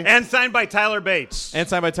CD. And signed by Tyler Bates. And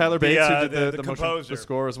signed by Tyler Bates, who did the composer. The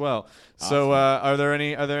score as well. Awesome. So are there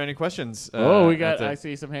any questions? We got. I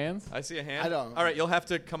see some hands. I see a hand. I don't. All right, you'll have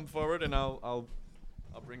to come forward, and I'll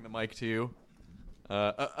bring the mic to you.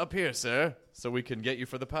 Up here, sir, so we can get you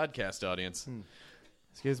for the podcast audience.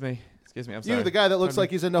 Excuse me. I'm sorry. You're the guy that looks like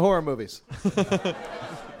he's into horror movies.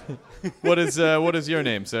 What is your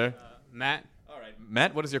name, sir? Matt. All right,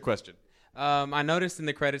 Matt. What is your question? I noticed in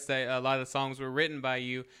the credits that a lot of the songs were written by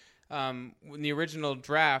you. In the original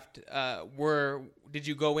draft, did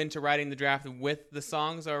you go into writing the draft with the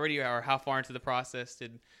songs already, or how far into the process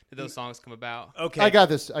did those songs come about? Okay, I got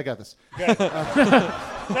this. Thank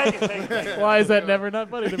you. Why is that never not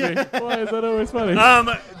funny to me? Why is that always funny?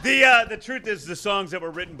 The truth is, the songs that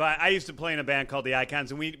were written by, I used to play in a band called the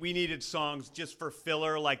Icons, and we needed songs just for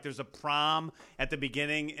filler. Like there's a prom at the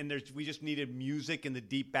beginning, and we just needed music in the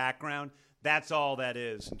deep background. That's all that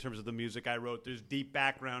is in terms of the music I wrote. There's deep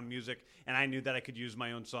background music, and I knew that I could use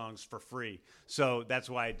my own songs for free. So that's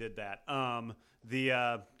why I did that. Was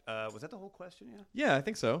that the whole question? Yeah, I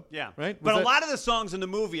think so. Yeah. Right? But a lot of the songs in the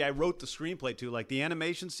movie I wrote the screenplay to, like the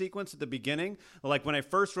animation sequence at the beginning. Like when I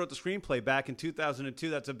first wrote the screenplay back in 2002,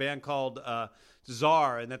 that's a band called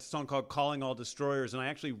Czar, and that's a song called Calling All Destroyers. And I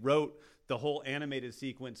actually wrote the whole animated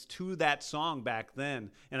sequence to that song back then,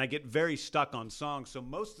 and I get very stuck on songs. So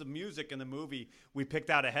most of the music in the movie we picked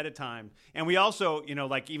out ahead of time. And we also,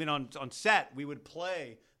 like even on set, we would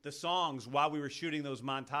play the songs while we were shooting those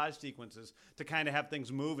montage sequences to kind of have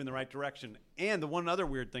things move in the right direction. And the one other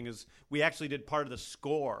weird thing is we actually did part of the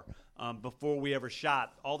score before we ever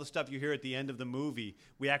shot. All the stuff you hear at the end of the movie,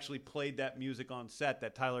 we actually played that music on set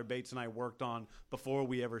that Tyler Bates and I worked on before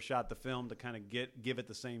we ever shot the film to kind of give it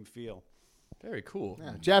the same feel. Very cool.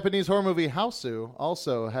 Yeah. Japanese horror movie Hausu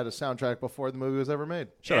also had a soundtrack before the movie was ever made.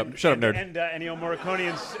 Shut up, nerd. And Ennio Morricone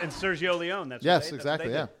and Sergio Leone. That's yes,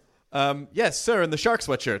 exactly. Yeah. Yes, sir. And the shark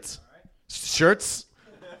sweatshirts. Shirts.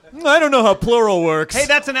 I don't know how plural works. Hey,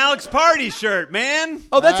 that's an Alex Party shirt, man.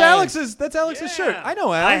 Oh, that's Alex's. That's Alex's shirt. I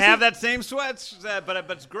know Alex. I have that same sweats,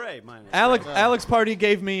 but it's gray. Mine. Alex Party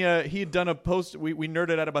gave me. He had done a post. We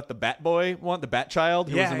nerded out about the Bat Boy one, the Bat Child,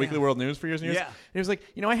 who was in Weekly World News for years and years. Yeah. And he was like,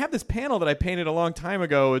 I have this panel that I painted a long time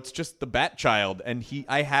ago. It's just the Bat Child, and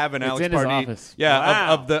I have an Alex in Party. His office.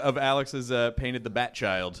 Yeah, wow. of Alex's painted the Bat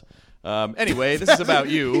Child. Anyway, this is about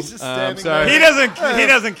you. Sorry. He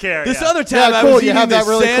doesn't care. This other time I was eating this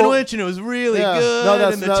really sandwich and it was really good. No,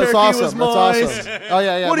 and the turkey awesome. was moist. That's awesome. Oh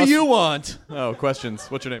yeah. What do you want? Oh, questions.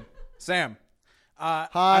 What's your name? Sam.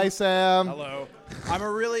 Hi, Sam. Hello. I'm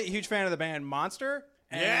a really huge fan of the band Monster.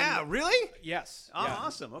 Yeah, really? Yes. Oh, yeah.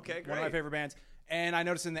 awesome. Okay, great. One of my favorite bands. And I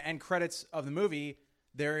noticed in the end credits of the movie,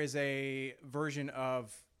 there is a version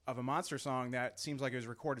of a Monster song that seems like it was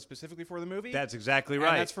recorded specifically for the movie. That's exactly right.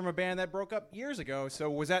 And that's from a band that broke up years ago. So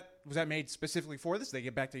was that made specifically for this? Did they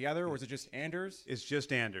get back together, or was it just Anders? It's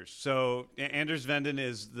just Anders. So Anders Venden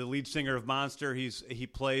is the lead singer of Monster. He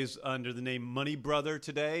plays under the name Money Brother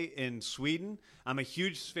today in Sweden. I'm a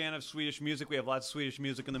huge fan of Swedish music. We have lots of Swedish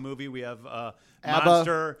music in the movie. We have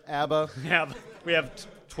Monster. ABBA. We have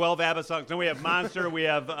 12 ABBA songs. No, we have Monster. We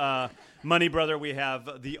have Money Brother. We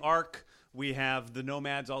have The Ark. We have the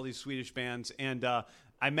Nomads, all these Swedish bands, and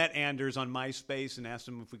I met Anders on MySpace and asked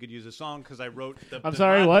him if we could use a song because I wrote the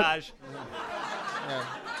montage. What?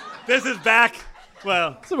 This is back.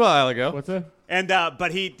 Well, it's a while ago. What's that? And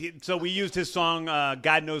so we used his song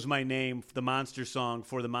 "God Knows My Name," the Monster song,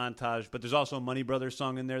 for the montage. But there's also a Money Brothers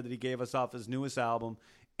song in there that he gave us off his newest album.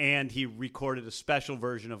 And he recorded a special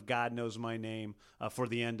version of "God Knows My Name" for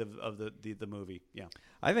the end of the movie. Yeah,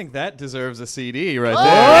 I think that deserves a CD right there.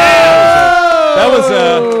 That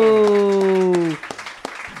was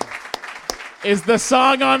Is the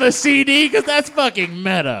song on the CD? Because that's fucking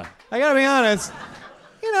meta. I gotta be honest.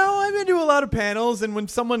 I've been to a lot of panels, and when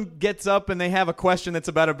someone gets up and they have a question that's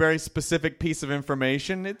about a very specific piece of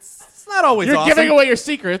information, it's not always You're awesome. giving away your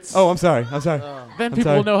secrets. Oh, I'm sorry. Then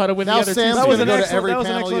people will know how to win Now the other Sam's two. gonna That go was to every an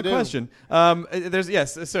panel you excellent do. question.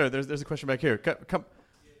 Yes, sir. There's a question back here.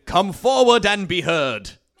 Come forward and be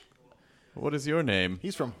heard. What is your name?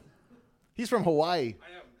 He's from Hawaii.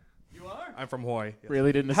 I'm from Hawaii. Yes.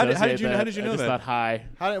 Really didn't How associate did you know that. that? I just thought hi.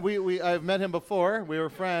 I've met him before. We were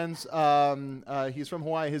friends. He's from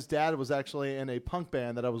Hawaii. His dad was actually in a punk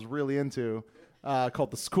band that I was really into called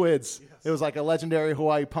the Squids. Yes. It was like a legendary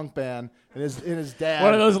Hawaii punk band. And his dad.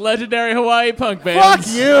 One of those legendary Hawaii punk bands.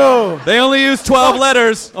 Fuck you! They only use 12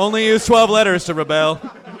 letters. Only use 12 letters to rebel.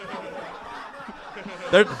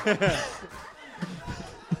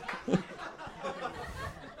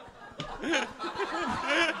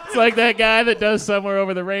 It's like that guy that does Somewhere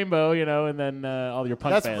Over the Rainbow, and then all your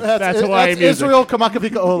punk bands. That's Hawaii Hawaii music. Israel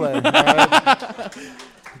Kamakavika Ole. Right?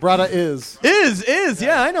 Brada is.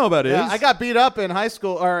 Yeah, I know about Is. Yeah, I got beat up in high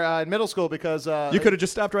school or in middle school because you could have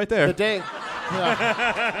just stopped right there. The day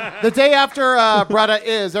after Brada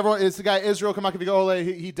is, it's the guy Israel Kamakavika Ole.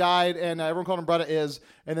 He died, and everyone called him Brada is.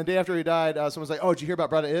 And the day after he died, someone's like, "Oh, did you hear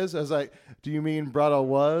about Brada is?" I was like, "Do you mean Brada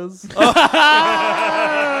was?"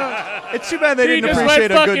 It's too bad they didn't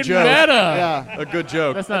appreciate a good joke. Meta. Yeah, a good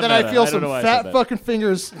joke. That's not and then meta. I feel some fat fucking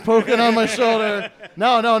fingers poking on my shoulder.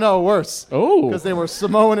 No, worse. Oh, because they were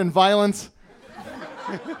Samoan and violent.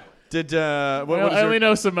 I only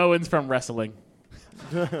know Samoans from wrestling.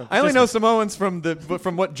 I only know Samoans from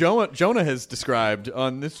what Jonah has described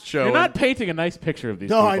on this show. You're not painting a nice picture of these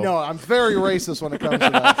No, people. I know. I'm very racist when it comes to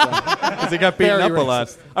that. Because they got beaten Very up a racist.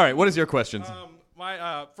 lot. All right, what is your question?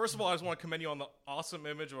 First of all, I just want to commend you on the awesome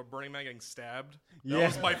image of a Burning Man getting stabbed. That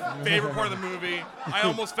was my favorite part of the movie. I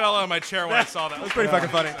almost fell out of my chair when I saw that. That was pretty fucking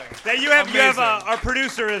funny. Now you have our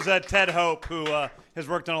producer is Ted Hope, who has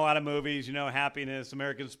worked on a lot of movies, Happiness,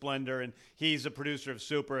 American Splendor, and he's a producer of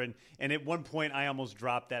Super. And at one point, I almost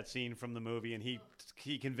dropped that scene from the movie, and he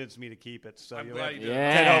convinced me to keep it. So I'm glad you did.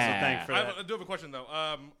 Ted Hope's a thank for that. I do have a question, though.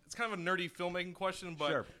 It's kind of a nerdy filmmaking question, but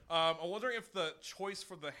Sure. I'm wondering if the choice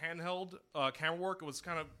for the handheld camera work was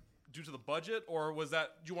kind of due to the budget, or do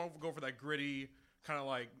you want to go for that gritty, kind of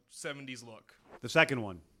like 70s look? The second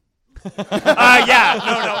one. No.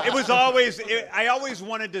 It was I always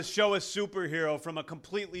wanted to show a superhero from a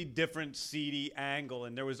completely different, seedy angle,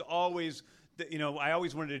 and there was always, I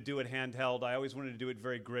always wanted to do it handheld. I always wanted to do it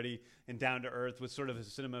very gritty and down to earth with sort of a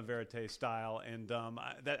cinema verite style, and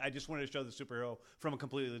I just wanted to show the superhero from a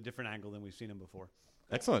completely different angle than we've seen him before.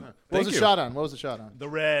 Excellent. What was the shot on? The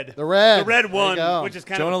red. The red. The red one, which is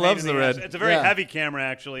kind Jonah of loves the red. It's a very heavy camera,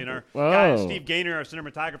 actually, and our guy, Steve Gaynor, our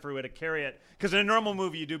cinematographer, who had to carry it. Because in a normal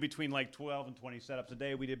movie, you do between like 12 and 20 setups a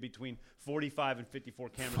day. We did between 45 and 54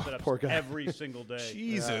 camera setups every single day.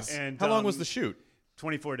 Jesus. And how long was the shoot?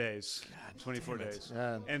 24 days. 24 days.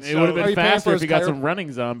 Yeah. And it would have been faster if you got some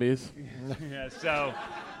running zombies. Yeah, so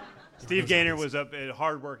Steve Gaynor was a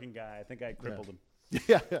hard-working guy. I think I crippled him.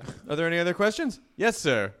 Yeah. Are there any other questions? Yes,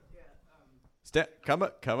 sir. Come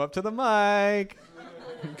up to the mic.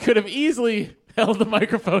 Could have easily held the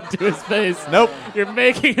microphone to his face. Nope. You're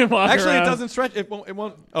making him walk Actually, around. it doesn't stretch. It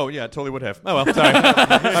won't. Oh, yeah, it totally would have. Oh, well,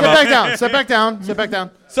 sorry. Sit back down.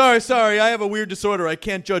 Sorry. I have a weird disorder. I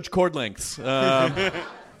can't judge chord lengths.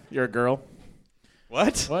 You're a girl.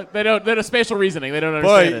 What? They don't. They're a spatial reasoning. They don't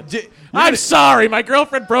understand it. I'm I'm sorry. My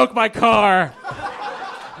girlfriend broke my car.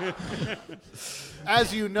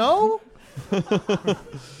 As you know. You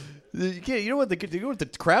don't want the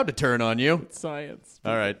crowd to turn on you. It's science.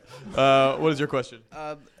 All right. What is your question?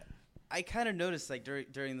 I kind of noticed like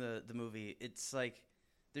during the movie, it's like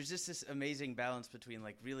there's just this amazing balance between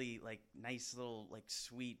like really like nice little like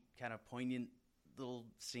sweet kind of poignant little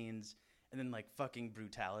scenes and then like fucking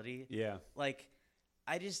brutality. Yeah. Like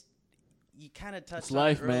you kind of touched It's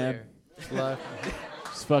life, on it earlier. man. It's life.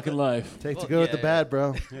 It's fucking life. Take the good with the bad,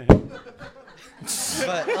 bro.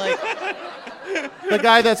 But like the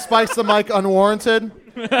guy that spikes the mic unwarranted.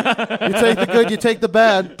 You take the good, you take the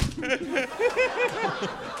bad.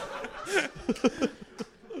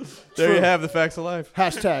 There you have the facts of life.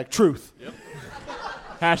 Hashtag truth. Yep.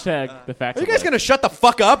 Hashtag the facts. Are you guys going to shut the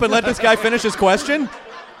fuck up and let this guy finish his question?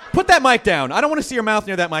 Put that mic down. I don't want to see your mouth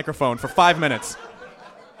near that microphone for 5 minutes.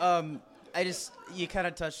 You kind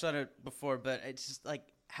of touched on it before, but it's just like,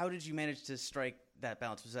 how did you manage to strike that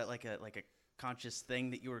balance? Was that like a conscious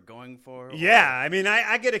thing that you were going for? Yeah, I mean,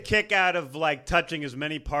 I get a kick out of like touching as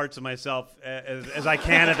many parts of myself as I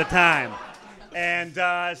can at the time. And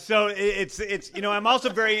so it's I'm also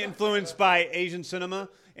very influenced by Asian cinema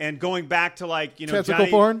and going back to like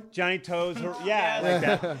Johnny To's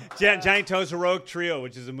Johnny To's Heroic Trio,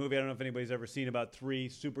 which is a movie I don't know if anybody's ever seen about 3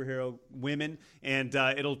 superhero women, and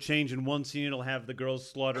it'll change in one scene it'll have the girls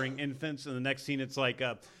slaughtering infants, and the next scene it's like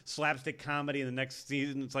a slapstick comedy, and the next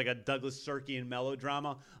season it's like a Douglas Sirkian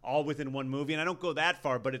melodrama, all within one movie. And I don't go that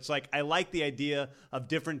far, but it's like I like the idea of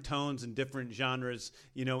different tones and different genres,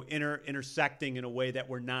 intersecting in a way that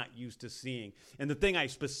we're not used to seeing. And the thing I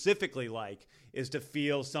specifically like is to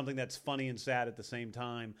feel something that's funny and sad at the same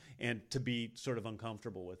time, and to be sort of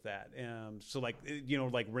uncomfortable with that. So like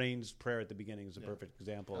Rain's Prayer at the beginning is a perfect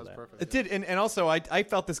example of that. Perfect. It did, and also I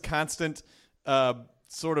felt this constant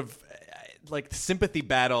sort of like sympathy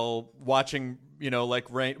battle watching, like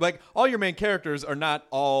Rain. Like all your main characters are not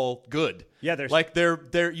all good. Yeah,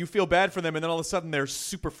 they're you feel bad for them, and then all of a sudden they're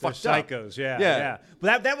super fucked up. Psychos, yeah.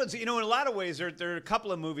 But that was, in a lot of ways, there are a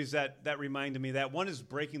couple of movies that reminded me of that. One is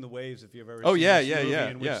Breaking the Waves, if you've ever seen this movie,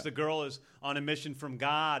 in which the girl is on a mission from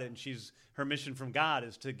God, and her mission from God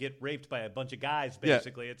is to get raped by a bunch of guys,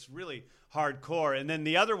 basically. Yeah. It's really hardcore. And then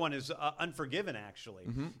the other one is Unforgiven, actually.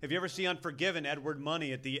 Mm-hmm. If you ever see Unforgiven, Edward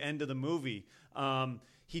Money at the end of the movie,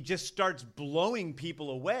 he just starts blowing people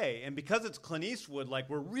away. And because it's Clint Eastwood, like,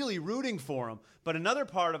 we're really rooting for him. But another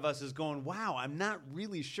part of us is going, wow, I'm not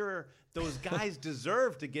really sure those guys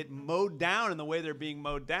deserve to get mowed down in the way they're being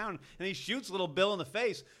mowed down. And he shoots little Bill in the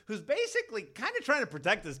face, who's basically kind of trying to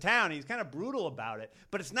protect his town. He's kind of brutal about it.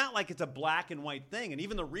 But it's not like it's a black and white thing. And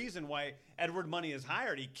even the reason why Edward Money is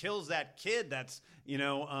hired, he kills that kid that's,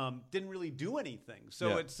 didn't really do anything.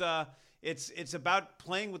 So it's about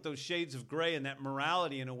playing with those shades of gray and that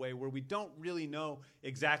morality in a way where we don't really know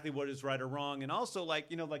exactly what is right or wrong. And also, like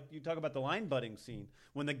you talk about the line butting scene.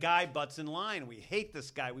 When the guy butts in line, we hate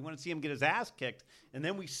this guy. We want to see him get his ass kicked. And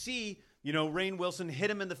then we see, Rainn Wilson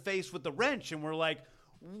hit him in the face with the wrench. And we're like,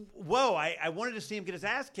 whoa, I wanted to see him get his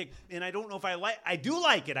ass kicked. And I don't know if I do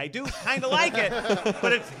like it. I do kind of like it.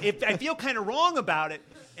 But I feel kind of wrong about it.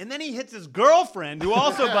 And then he hits his girlfriend, who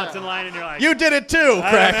also butts in line, and you're like, you did it too,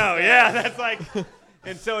 Craig. I don't know. Yeah, that's like,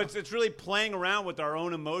 and so it's really playing around with our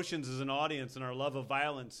own emotions as an audience and our love of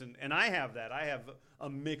violence, and I have that. I have a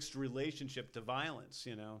mixed relationship to violence,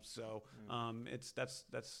 So that's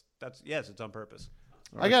yes, it's on purpose.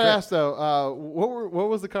 I gotta ask though, what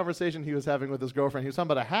was the conversation he was having with his girlfriend? He was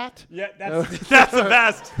talking about a hat. Yeah, that's the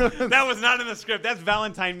best. That was not in the script. That's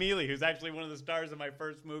Valentine Mealy, who's actually one of the stars of my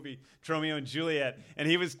first movie, Romeo and Juliet, and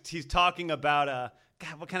he's talking about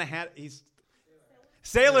God, what kind of hat?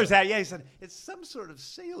 Sailor's hat. Yeah, he said it's some sort of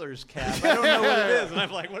sailor's cap. I don't know what it is, and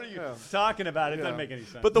I'm like, what are you talking about? It doesn't make any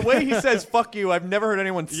sense. But the way he says "fuck you," I've never heard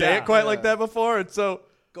anyone say it quite like that before. And so,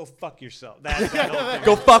 go fuck yourself. That's that whole thing.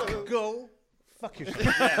 Go fuck. Go. Fuck yourself.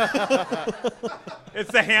 Yeah.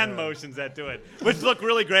 It's the hand motions that do it, which look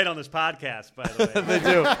really great on this podcast, by the way. They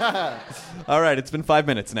do. All right, it's been 5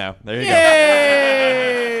 minutes now. There you go.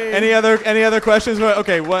 Any other questions?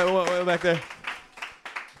 Okay, what back there?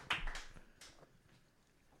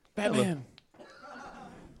 Batman.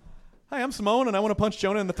 Hi, I'm Simone, and I want to punch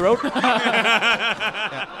Jonah in the throat.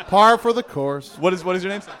 Par for the course. What is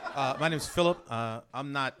your name? My name's Philip.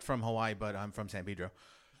 I'm not from Hawaii, but I'm from San Pedro.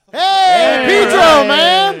 Hey, Pedro,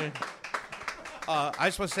 man! I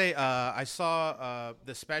just want to say I saw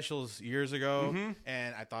the specials years ago,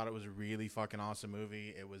 and I thought it was a really fucking awesome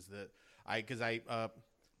movie. It was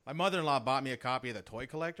my mother-in-law bought me a copy of The Toy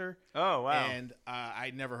Collector. Oh, wow. And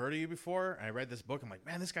I'd never heard of you before. I read this book. I'm like,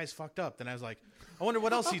 man, this guy's fucked up. Then I was like, I wonder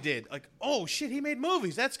what else he did. Like, oh, shit, he made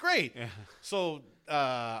movies. That's great. Yeah. So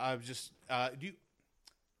I was just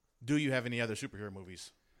do you have any other superhero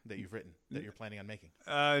movies that you've written that you're planning on making?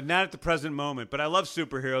 Not at the present moment, but I love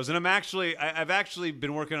superheroes, and I've actually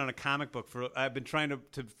been working on a comic book I've been trying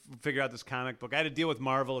to figure out this comic book. I had a deal with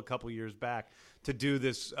Marvel a couple years back to do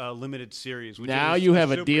this limited series. Now you have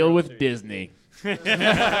a deal with Disney.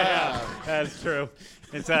 Yeah, that's true.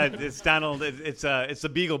 It's Donald. It's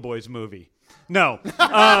the Beagle Boys movie. No.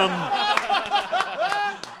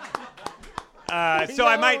 So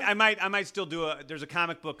I might still do there's a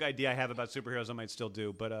comic book idea I have about superheroes I might still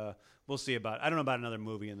do, but we'll see I don't know about another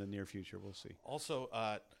movie in the near future. We'll see. Also,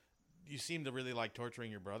 you seem to really like torturing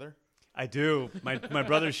your brother. I do. My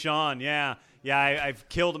brother Sean, yeah. I've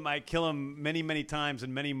killed him. I kill him many times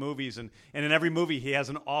in many movies, and in every movie he has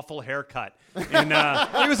an awful haircut. And,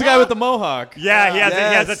 he was the guy with the mohawk. Yeah, he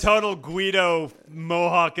has a total Guido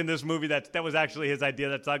mohawk in this movie. That was actually his idea.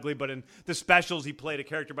 That's ugly. But in the specials, he played a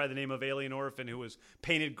character by the name of Alien Orphan who was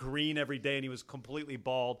painted green every day, and he was completely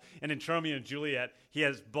bald. And in Romeo and Juliet, he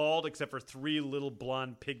has bald except for 3 little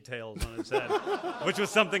blonde pigtails on his head, which was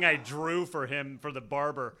something I drew for him for the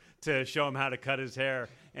barber to show him how to cut his hair.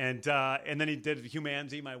 And then he did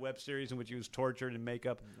Humanity, my web series, in which he was tortured in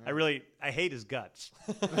makeup. I hate his guts.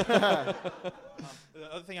 The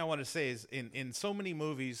other thing I want to say is in so many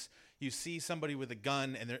movies, you see somebody with a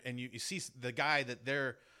gun and you see the guy that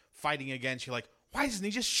they're fighting against. You're like, why doesn't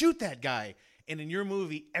he just shoot that guy? And in your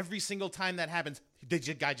movie, every single time that happens, the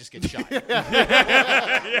guy just gets shot.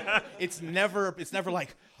 Yeah. It's never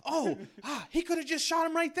like, he could have just shot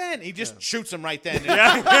him right then. He just shoots him right then.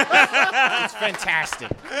 It's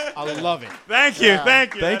fantastic. I love it. Thank you.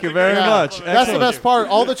 Thank you very much. That's the best part.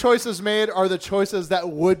 All the choices made are the choices that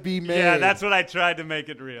would be made. Yeah, that's what I tried to make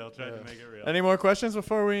it real. Any more questions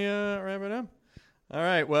before we wrap it up? All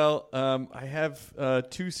right. Well, I have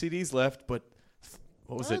 2 CDs left, but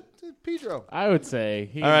what was it? Pedro. I would say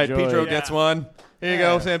he All right, enjoyed. Pedro gets one. Here you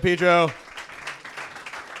go, San Pedro.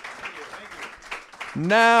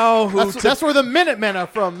 Now, that's where the Minutemen are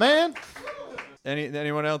from, man.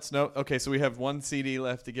 Anyone else? No? Okay, so we have 1 CD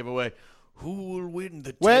left to give away. Who will win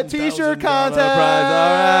the Wet T-shirt $10,000 contest?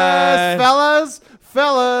 prize? All right.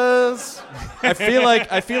 Fellas. I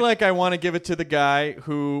feel like I want to give it to the guy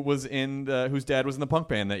who was whose dad was in the punk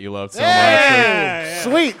band that you loved so much. Yeah.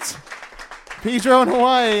 Sweet. Pedro in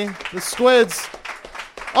Hawaii, the Squids.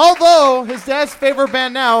 Although his dad's favorite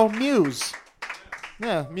band now, Muse.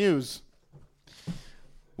 Yeah, Muse.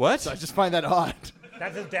 What? So I just find that odd.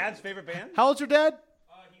 That's his dad's favorite band? How old's your dad?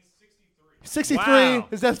 He's 63. Wow.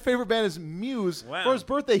 His dad's favorite band is Muse. Wow. For his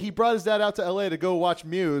birthday, he brought his dad out to L.A. to go watch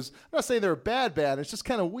Muse. I'm not saying they're a bad band. It's just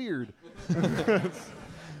kind of weird. Was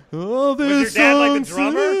your dad like the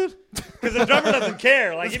drummer? Because the drummer doesn't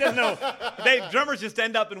care. Like, he doesn't know. Drummers just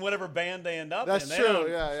end up in whatever band they end up in. That's true.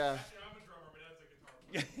 Yeah.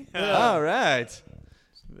 All right.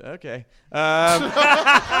 Okay. That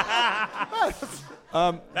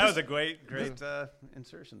was a great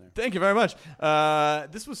insertion there. Thank you very much.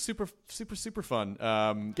 This was super fun.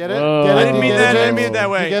 Get it? I didn't mean that. I didn't mean it that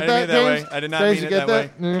way. You get that, James? I did not James, mean it you get that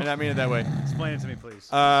way. that? I did not mean it that way. Explain it to me, please.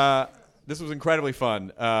 This was incredibly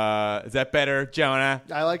fun. Is that better, Jonah?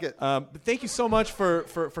 I like it. But thank you so much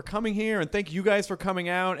for coming here, and thank you guys for coming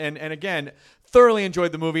out. And again, thoroughly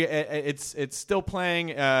enjoyed the movie. It's still playing.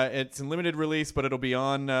 It's in limited release, but it'll be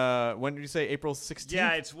on. When did you say? April 16th?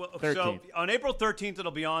 Yeah, so on April 13th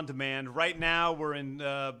it'll be on demand. Right now we're in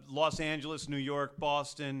Los Angeles, New York,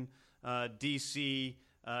 Boston, D.C.,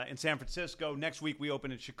 and San Francisco. Next week we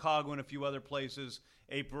open in Chicago and a few other places.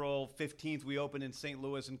 April 15th, we open in St.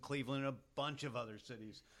 Louis and Cleveland and a bunch of other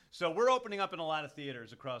cities. So we're opening up in a lot of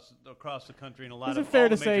theaters across the country and a lot of. Is it fair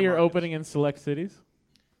to major say you're markets. opening in select cities?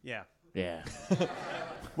 Yeah. Yeah.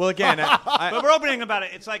 Well, again, but we're opening about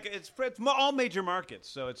it. It's all major markets.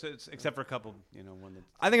 So it's except for a couple, one that.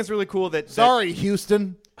 I think it's really cool that. Sorry,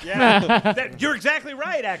 Houston. Yeah, you're exactly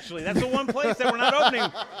right. Actually, that's the one place that we're not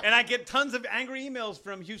opening, and I get tons of angry emails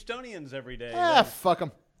from Houstonians every day. Fuck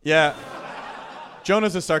them. Yeah.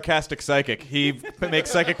 Jonah's a sarcastic psychic. He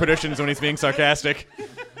makes psychic predictions when he's being sarcastic.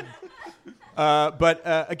 But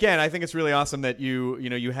again, I think it's really awesome that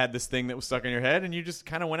you had this thing that was stuck in your head and you just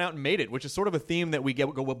kind of went out and made it, which is sort of a theme that we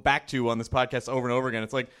go back to on this podcast over and over again.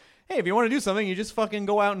 It's like, hey, if you want to do something, you just fucking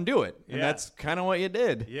go out and do it. And that's kind of what you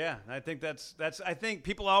did. Yeah, I think that's. I think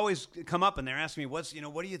people always come up and they're asking me, what do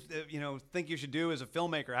you think you should do as a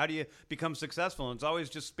filmmaker? How do you become successful? And it's always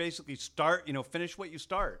just basically start. Finish what you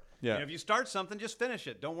start. Yeah. If you start something, just finish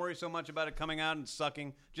it. Don't worry so much about it coming out and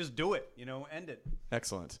sucking. Just do it. End it.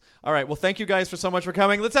 Excellent. All right. Well, thank you guys so much for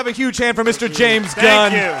coming. Let's have a huge hand for Mr. James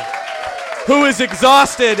Gunn, who is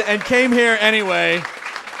exhausted and came here anyway.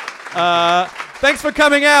 Thanks for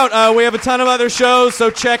coming out. We have a ton of other shows,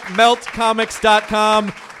 so check meltcomics.com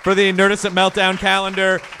for the Nerdist at Meltdown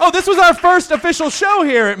calendar. Oh, this was our first official show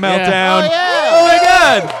here at Meltdown. Oh my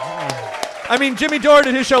God. I mean, Jimmy Dore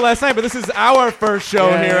did his show last night, but this is our first show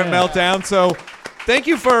here at Meltdown. So thank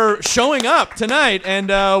you for showing up tonight, and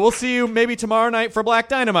we'll see you maybe tomorrow night for Black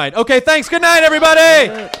Dynamite. Okay, thanks. Good night,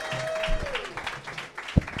 everybody.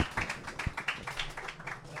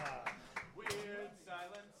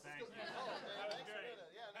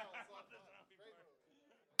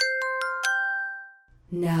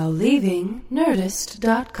 Now leaving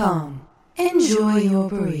Nerdist.com. Enjoy your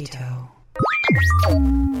burrito.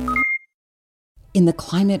 In the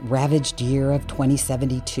climate-ravaged year of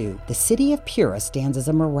 2072, the city of Pura stands as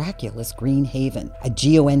a miraculous green haven, a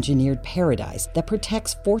geoengineered paradise that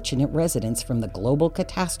protects fortunate residents from the global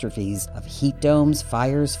catastrophes of heat domes,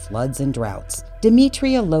 fires, floods, and droughts.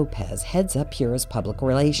 Demetria Lopez heads up Pura's public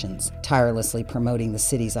relations, tirelessly promoting the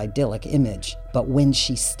city's idyllic image. But when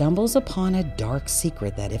she stumbles upon a dark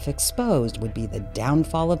secret that, if exposed, would be the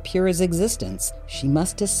downfall of Pura's existence, she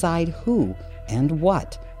must decide who and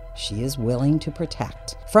what she is willing to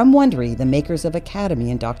protect. From Wondery, the makers of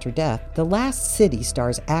Academy and Dr. Death, The Last City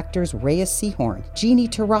stars actors Reyes Sehorn, Jeannie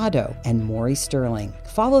Torrado, and Maury Sterling.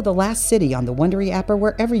 Follow The Last City on the Wondery app or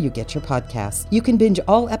wherever you get your podcasts. You can binge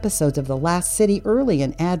all episodes of The Last City early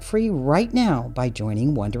and ad-free right now by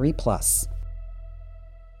joining Wondery Plus.